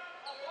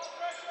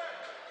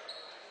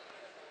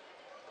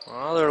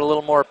 Well, they're a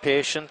little more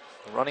patient.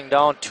 Running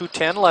down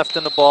 2:10 left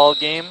in the ball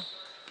game.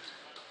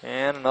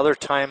 And another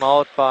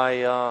timeout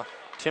by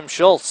Tim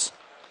Schultz.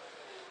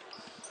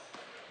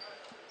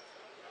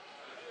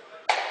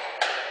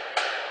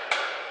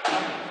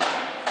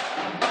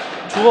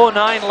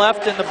 .209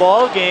 left in the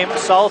ball game.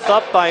 South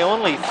up by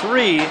only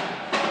 3.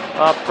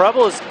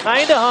 Preble has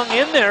kind of hung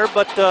in there,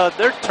 but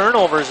their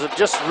turnovers have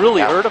just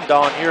really hurt them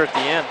down here at the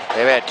end.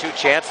 They've had 2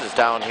 chances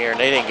down here, and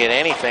they didn't get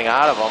anything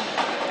out of them.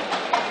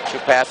 2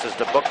 passes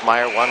to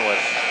Bookmeyer. One was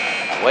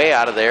way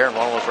out of there, and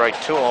one was right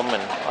to him.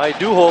 And I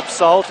do hope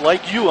South,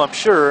 like you, I'm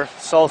sure,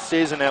 South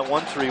stays in that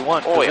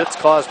 1-3-1 because it's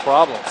caused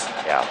problems.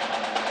 Yeah.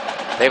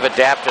 They've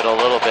adapted a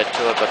little bit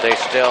to it, but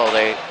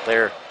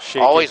they're shaky.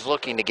 Always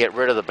looking to get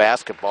rid of the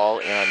basketball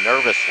in a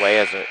nervous way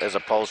as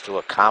opposed to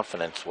a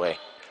confidence way.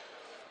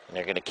 And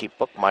they're going to keep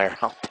Bookmeyer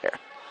out there.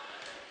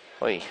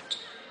 Oy.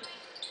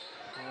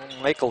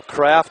 Michael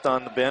Kraft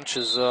on the bench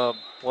was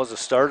a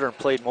starter and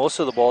played most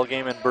of the ball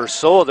game. And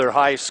Berceau, their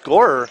high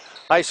scorer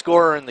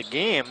in the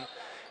game,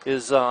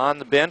 is on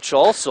the bench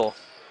also.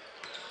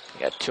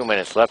 You got 2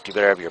 minutes left. You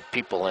better have your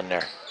people in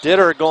there.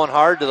 Ditter going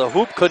hard to the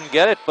hoop, couldn't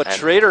get it, but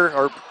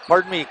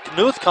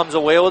Knuth comes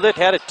away with it,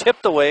 had it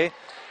tipped away.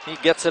 He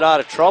gets it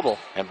out of trouble.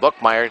 And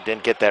Bookmeyer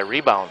didn't get that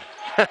rebound.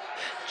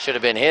 Should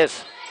have been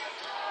his.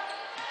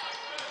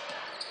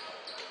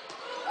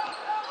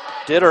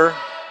 Ditter,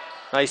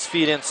 nice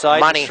feed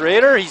inside. Money.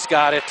 Schrader, he's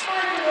got it.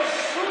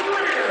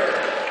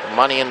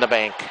 Money in the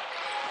bank.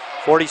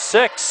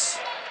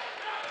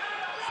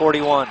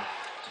 46-41.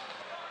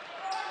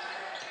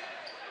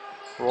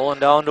 Rolling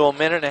down to a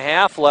minute and a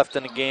half left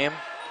in the game.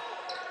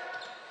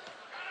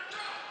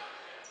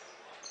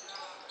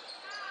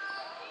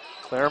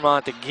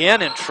 Claremont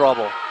again in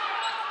trouble.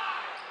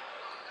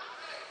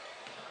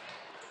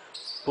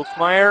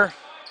 Bookmeyer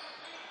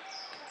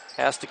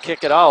has to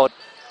kick it out.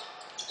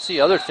 That's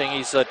the other thing,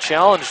 he's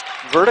challenged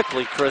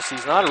vertically, Chris.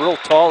 He's not a real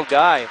tall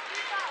guy.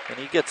 And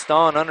he gets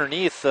down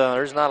underneath,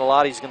 there's not a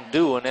lot he's going to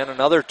do. And then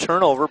another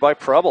turnover by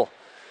Preble.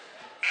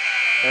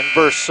 And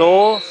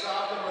Berceau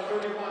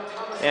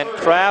and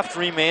Kraft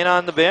remain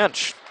on the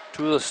bench.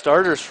 Two of the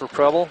starters for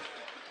Preble.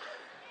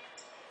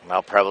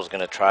 Now Preble's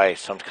going to try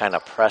some kind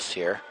of press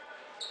here.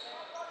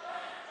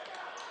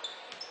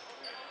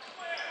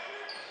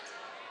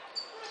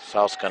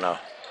 South's going to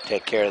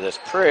take care of this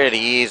pretty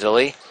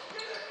easily.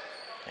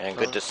 And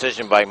good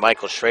decision by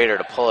Michael Schrader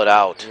to pull it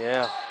out.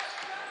 Yeah.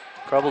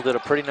 Preble did a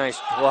pretty nice,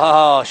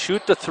 wow,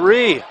 shoot the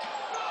three.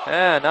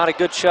 Yeah, not a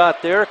good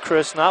shot there,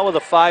 Chris, not with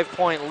a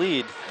 5-point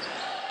lead.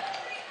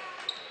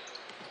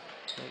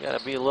 You got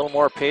to be a little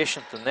more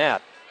patient than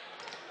that.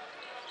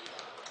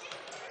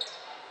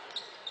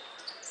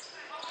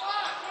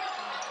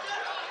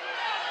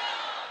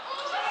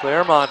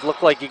 Claremont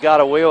looked like he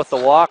got away with the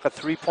walk. A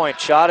 3-point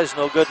shot is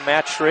no good.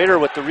 Matt Schrader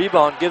with the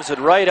rebound gives it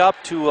right up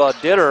to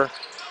Ditter.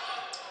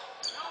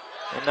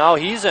 And now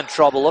he's in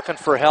trouble, looking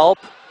for help,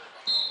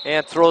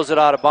 and throws it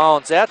out of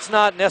bounds. That's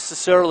not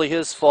necessarily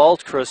his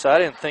fault, Chris. I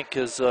didn't think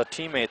his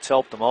teammates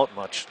helped him out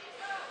much.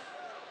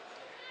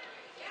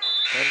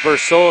 And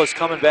Berceau is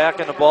coming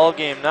back in the ball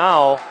game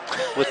now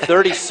with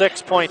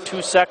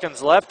 36.2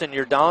 seconds left, and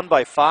you're down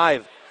by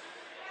 5.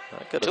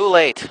 Too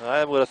late.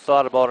 I would have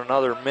thought about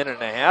another minute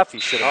and a half he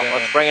should have been.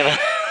 Let's bring it in.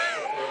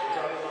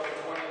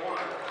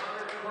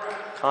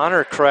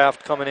 Connor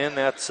Kraft coming in.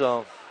 That's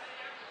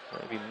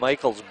maybe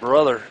Michael's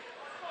brother.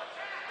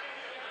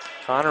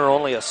 Connor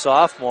only a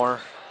sophomore.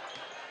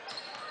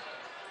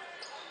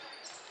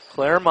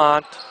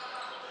 Claremont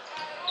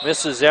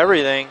misses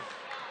everything.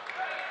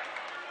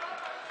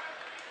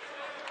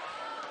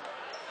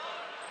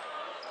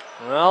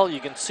 Well, you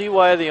can see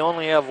why they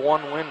only have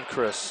one win,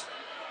 Chris.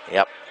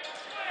 Yep.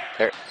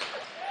 There.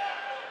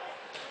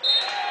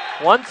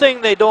 One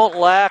thing they don't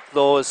lack,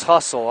 though, is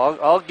hustle.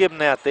 I'll give them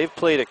that. They've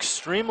played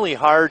extremely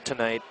hard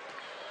tonight.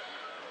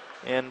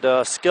 And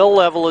skill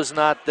level is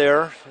not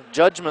there.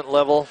 Judgment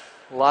level,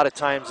 a lot of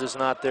times, is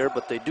not there,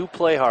 but they do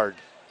play hard.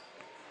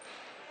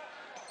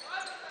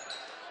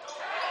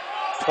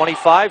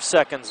 25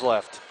 seconds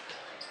left.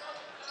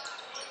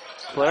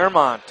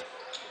 Claremont.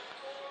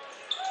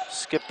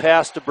 Skip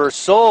pass to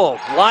Berceau.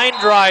 Line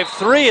drive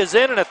three is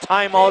in, and a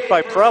timeout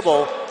by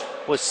Preble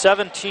with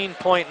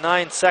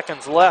 17.9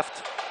 seconds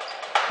left.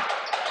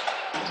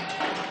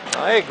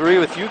 I agree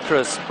with you,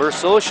 Chris.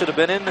 Berceau should have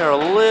been in there a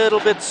little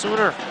bit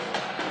sooner.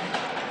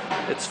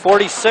 It's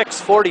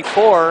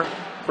 46-44.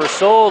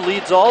 Berceau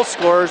leads all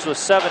scorers with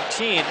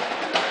 17.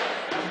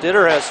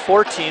 Ditter has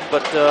 14,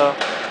 but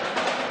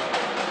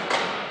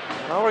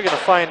now we're going to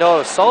find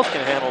out if South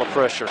can handle the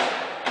pressure.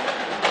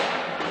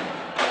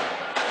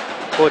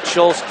 Coach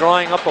Schultz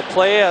drawing up a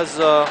play as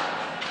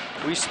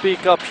we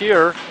speak up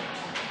here.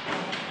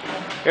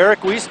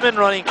 Eric Wiesman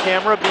running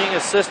camera, being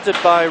assisted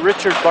by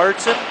Richard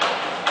Bartson.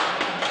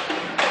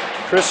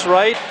 Chris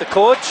Wright, the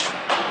coach,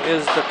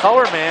 is the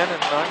color man,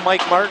 and I'm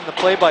Mike Martin, the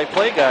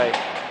play-by-play guy.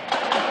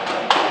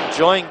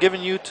 Enjoying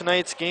giving you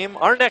tonight's game.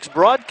 Our next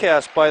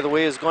broadcast, by the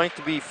way, is going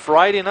to be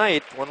Friday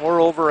night when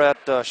we're over at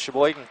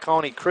Sheboygan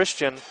County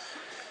Christian.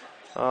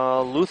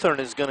 Lutheran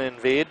is going to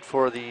invade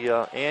for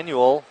the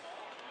annual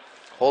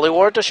Holy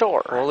War at the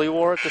Shore. Holy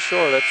War at the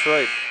Shore, that's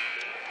right.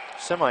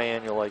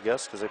 Semi-annual, I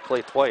guess, because they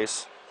play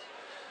twice.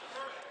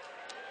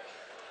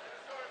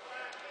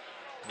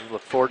 We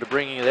look forward to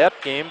bringing you that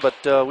game,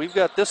 but we've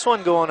got this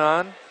one going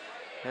on,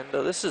 and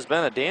this has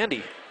been a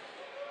dandy.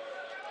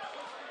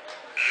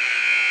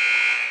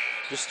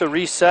 Just to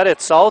reset it,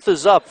 South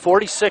is up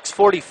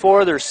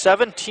 46-44. There's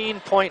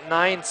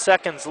 17.9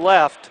 seconds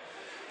left.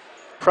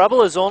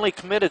 Preble has only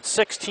committed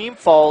 6 team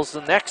fouls.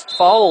 The next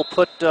foul will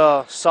put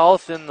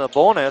South in the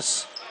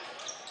bonus.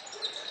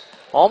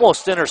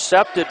 Almost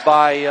intercepted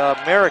by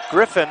Merrick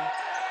Griffin.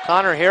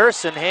 Connor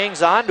Harrison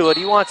hangs on to it.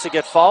 He wants to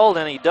get fouled,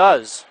 and he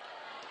does.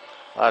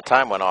 A lot of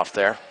time went off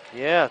there.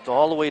 Yeah,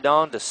 all the way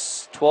down to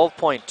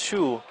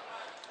 12.2.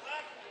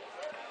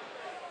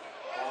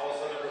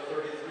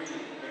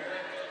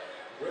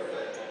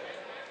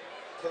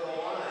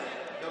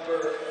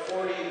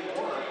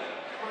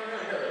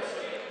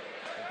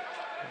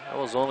 That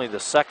was only the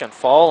second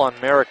foul on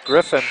Merrick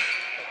Griffin.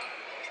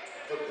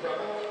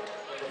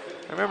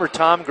 remember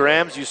Tom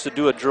Grams used to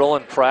do a drill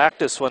in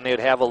practice when they'd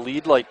have a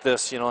lead like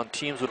this, and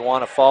teams would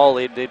want to foul.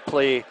 They'd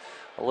play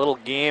a little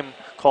game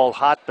called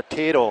hot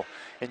potato,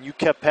 and you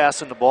kept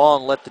passing the ball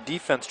and let the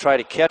defense try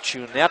to catch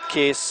you. In that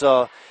case,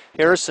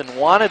 Harrison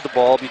wanted the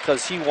ball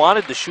because he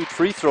wanted to shoot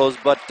free throws,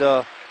 but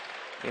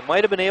he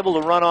might have been able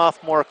to run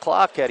off more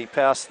clock had he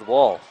passed the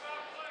ball.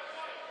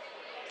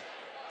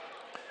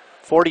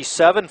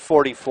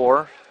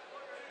 47-44.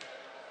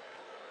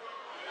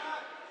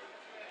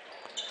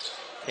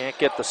 Can't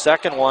get the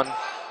second one.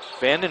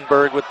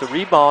 Vandenberg with the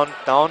rebound,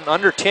 down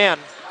under 10.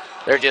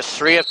 They're just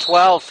 3 of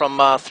 12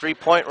 from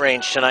three-point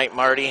range tonight,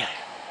 Marty.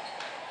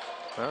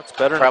 Well, it's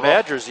better than the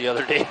Badgers the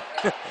other day.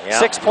 Yeah.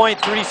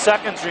 6.3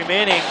 seconds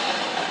remaining.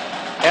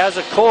 As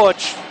a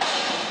coach,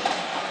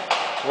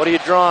 what are you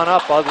drawing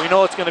up? We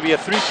know it's going to be a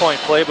three-point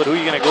play, but who are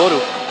you going to go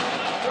to?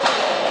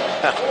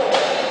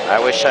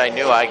 I wish I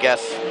knew. I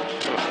guess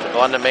the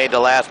one that made the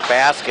last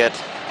basket,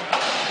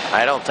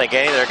 I don't think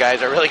any of their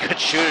guys are really good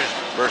shooters.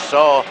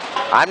 Verso,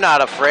 I'm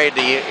not afraid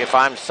to, if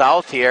I'm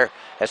South here,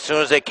 as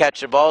soon as they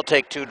catch the ball,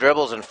 take 2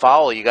 dribbles and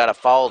foul. You got to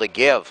foul to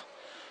give.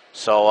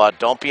 So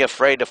don't be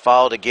afraid to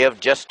foul to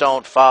give. Just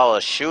don't foul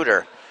a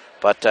shooter.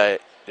 But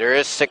there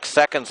is 6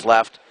 seconds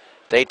left.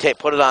 They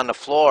put it on the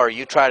floor.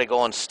 You try to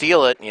go and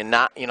steal it, and you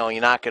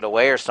knock it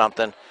away or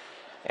something,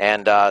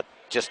 and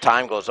just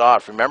time goes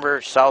off.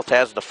 Remember, South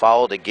has the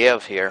foul to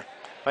give here.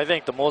 I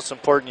think the most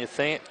important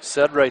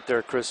said right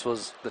there, Chris,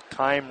 was the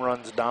time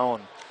runs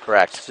down.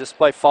 Correct. Just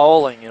by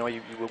fouling,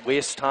 you would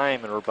waste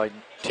time, or by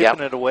tipping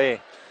it away.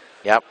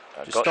 Yep.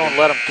 Just don't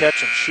let them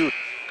catch and shoot.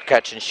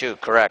 Catch and shoot,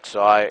 correct.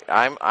 So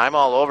I'm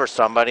all over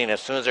somebody, and as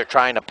soon as they're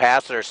trying to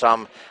pass it or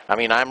something,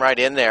 I'm right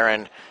in there,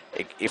 and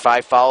if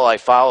I foul,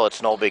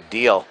 it's no big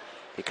deal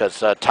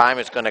because time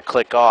is going to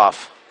click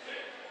off.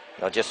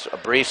 Just a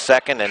brief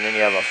second, and then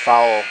you have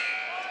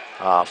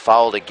a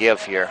foul to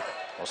give here.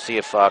 We'll see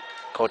if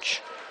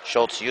Coach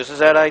Schultz uses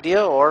that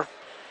idea, or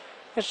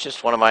it's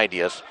just one of my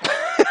ideas.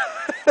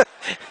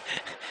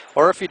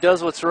 Or if he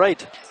does what's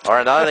right. Or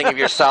another thing, if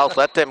you're South,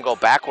 let them go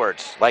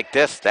backwards like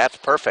this. That's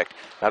perfect.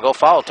 Now go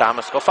foul,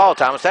 Thomas. Go foul,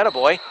 Thomas.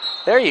 Attaboy.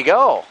 There you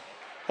go.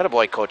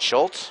 Attaboy, Coach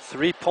Schultz.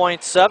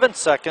 3.7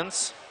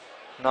 seconds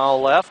now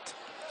left.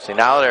 See,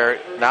 now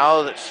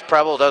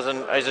Preble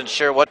isn't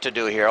sure what to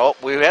do here. Oh,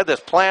 we had this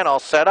plan all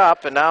set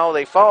up, and now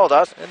they fouled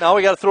us. And now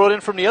we got to throw it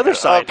in from the other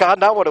side. Oh, God,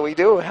 now what do we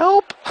do?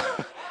 Help.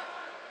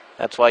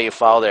 That's why you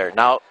foul there.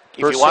 Now, if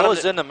you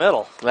want them in the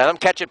middle. Let them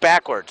catch it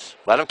backwards.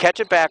 Let them catch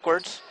it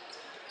backwards.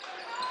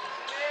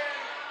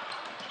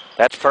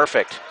 That's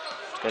perfect.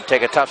 It's going to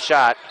take a tough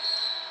shot.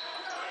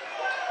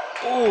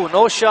 Ooh,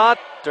 no shot.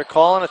 They're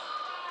calling it.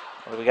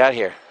 What do we got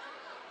here?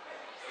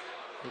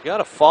 We got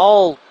a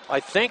foul, I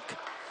think.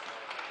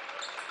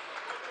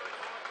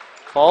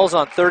 Falls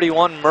on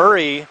 31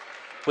 Murray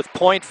with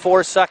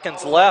 0.4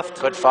 seconds left.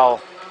 Good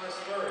foul.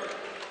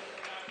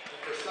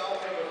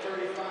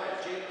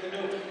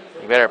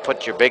 You better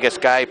put your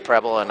biggest guy,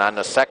 Preble, and on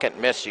the second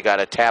miss, you got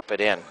to tap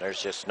it in.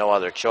 There's just no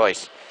other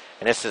choice.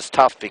 And this is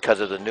tough because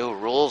of the new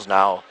rules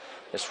now.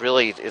 This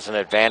really is an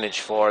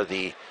advantage for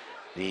the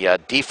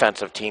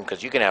defensive team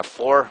because you can have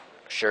 4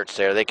 shirts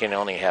there. They can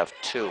only have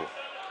 2.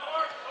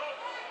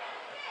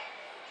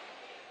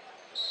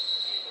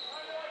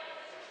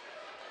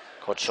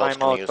 Coach Schultz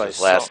can use his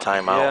last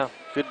timeout.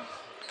 Yeah,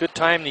 good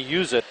time to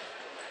use it.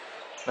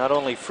 Not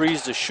only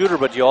freeze the shooter,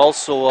 but you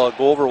also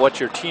go over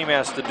what your team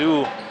has to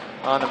do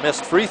on a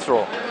missed free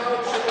throw.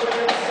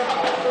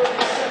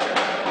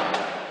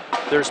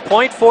 There's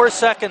 0.4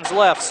 seconds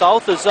left.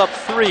 South is up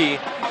 3.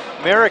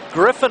 Merrick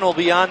Griffin will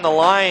be on the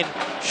line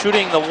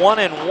shooting the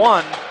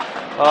 1-and-1.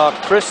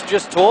 Chris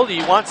just told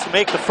you he wants to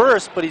make the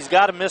first, but he's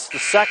got to miss the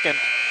second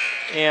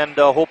and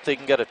hope they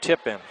can get a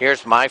tip in.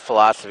 Here's my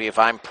philosophy. If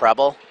I'm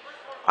Preble,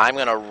 I'm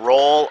going to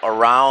roll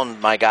around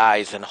my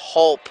guys and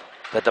hope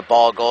that the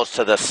ball goes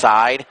to the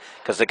side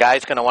because the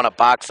guy's going to want to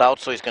box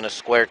out, so he's going to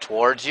square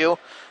towards you.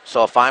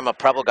 So if I'm a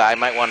Preble guy, I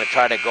might want to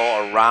try to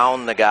go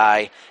around the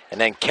guy and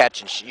then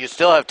catch. And you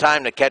still have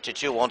time to catch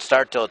it. You won't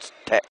start till it's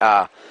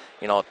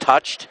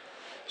touched.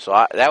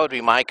 So that would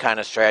be my kind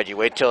of strategy.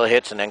 Wait till it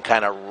hits and then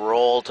kind of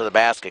roll to the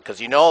basket because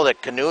you know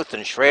that Knuth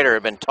and Schrader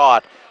have been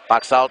taught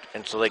box out,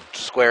 and so they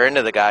square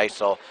into the guy.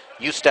 So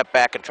you step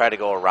back and try to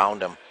go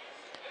around him.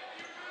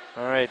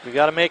 All right, we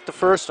got to make the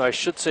first. I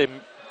should say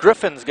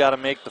Griffin's got to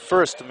make the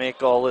first to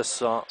make all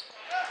this.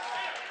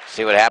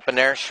 See what happened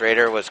there?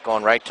 Schrader was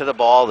going right to the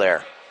ball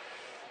there.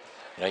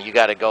 You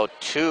got to go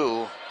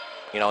to,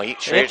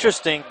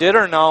 Interesting.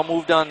 Ditter now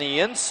moved on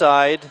the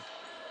inside.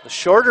 The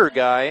shorter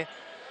guy,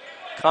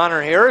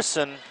 Connor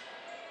Harrison.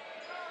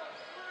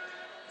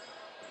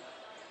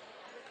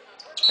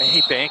 And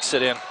he banks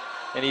it in.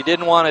 And he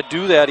didn't want to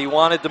do that. He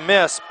wanted to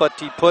miss, but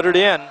he put it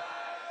in.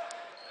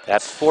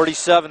 That's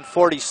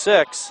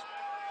 47-46.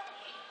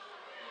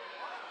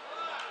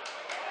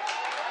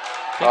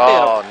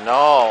 Oh,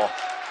 no.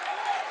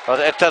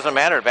 Well, it doesn't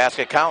matter. The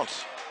basket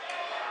counts.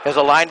 There's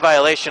a line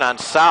violation on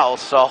South,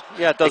 so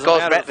yeah, it doesn't goes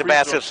matter. back. The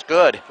basket's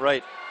good.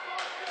 Right.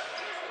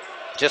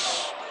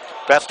 Just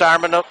best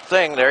arm in the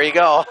thing. There you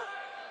go.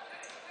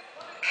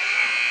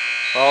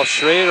 Well,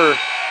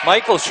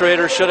 Michael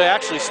Schrader should have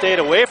actually stayed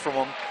away from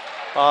him.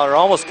 There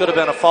almost could have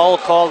been a foul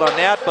called on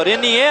that, but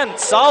in the end,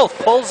 South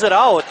pulls it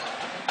out.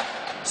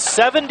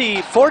 47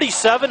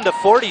 to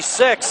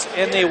 46,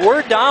 and they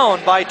were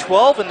down by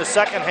 12 in the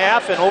second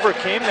half and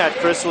overcame that,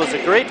 Chris. It was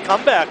a great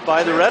comeback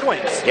by the Red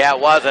Wings. Yeah,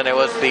 it was, and it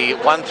was the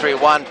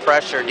 1-3-1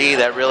 pressure D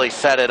that really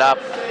set it up.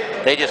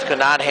 They just could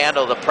not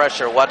handle the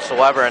pressure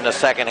whatsoever in the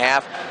second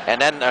half, and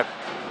then,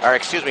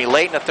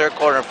 late in the third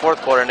quarter and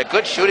fourth quarter, and a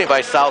good shooting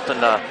by South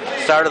in the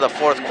start of the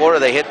fourth quarter.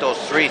 They hit those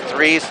 3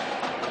 threes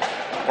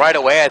right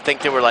away. I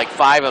think they were like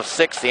 5 of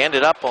 6. They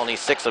ended up only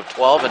 6 of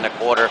 12 in the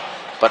quarter,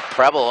 but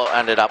Preble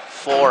ended up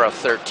 4 of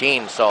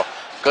 13. So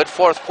good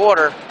fourth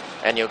quarter,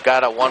 and you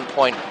got a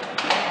 1-point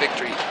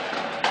victory.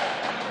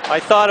 I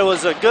thought it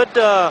was a good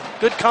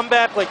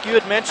comeback, like you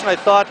had mentioned. I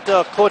thought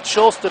Coach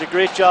Schultz did a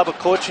great job of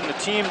coaching the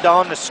team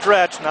down the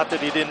stretch. Not that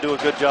he didn't do a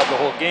good job the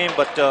whole game,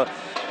 but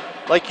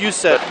like you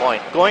said,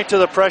 going to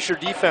the pressure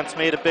defense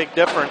made a big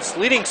difference.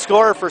 Leading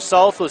scorer for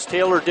South was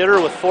Taylor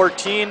Ditter with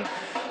 14.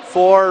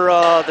 For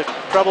the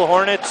Preble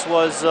Hornets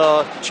was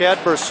Chad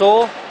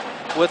Berceau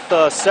with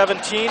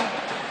 17.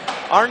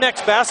 Our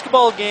next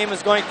basketball game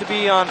is going to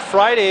be on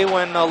Friday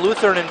when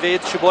Lutheran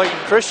invades Sheboygan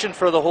Christian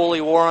for the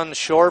Holy War on the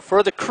Shore.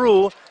 For the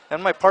crew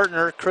and my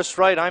partner, Chris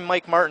Wright, I'm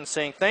Mike Martin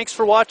saying thanks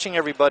for watching,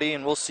 everybody,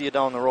 and we'll see you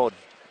down the road.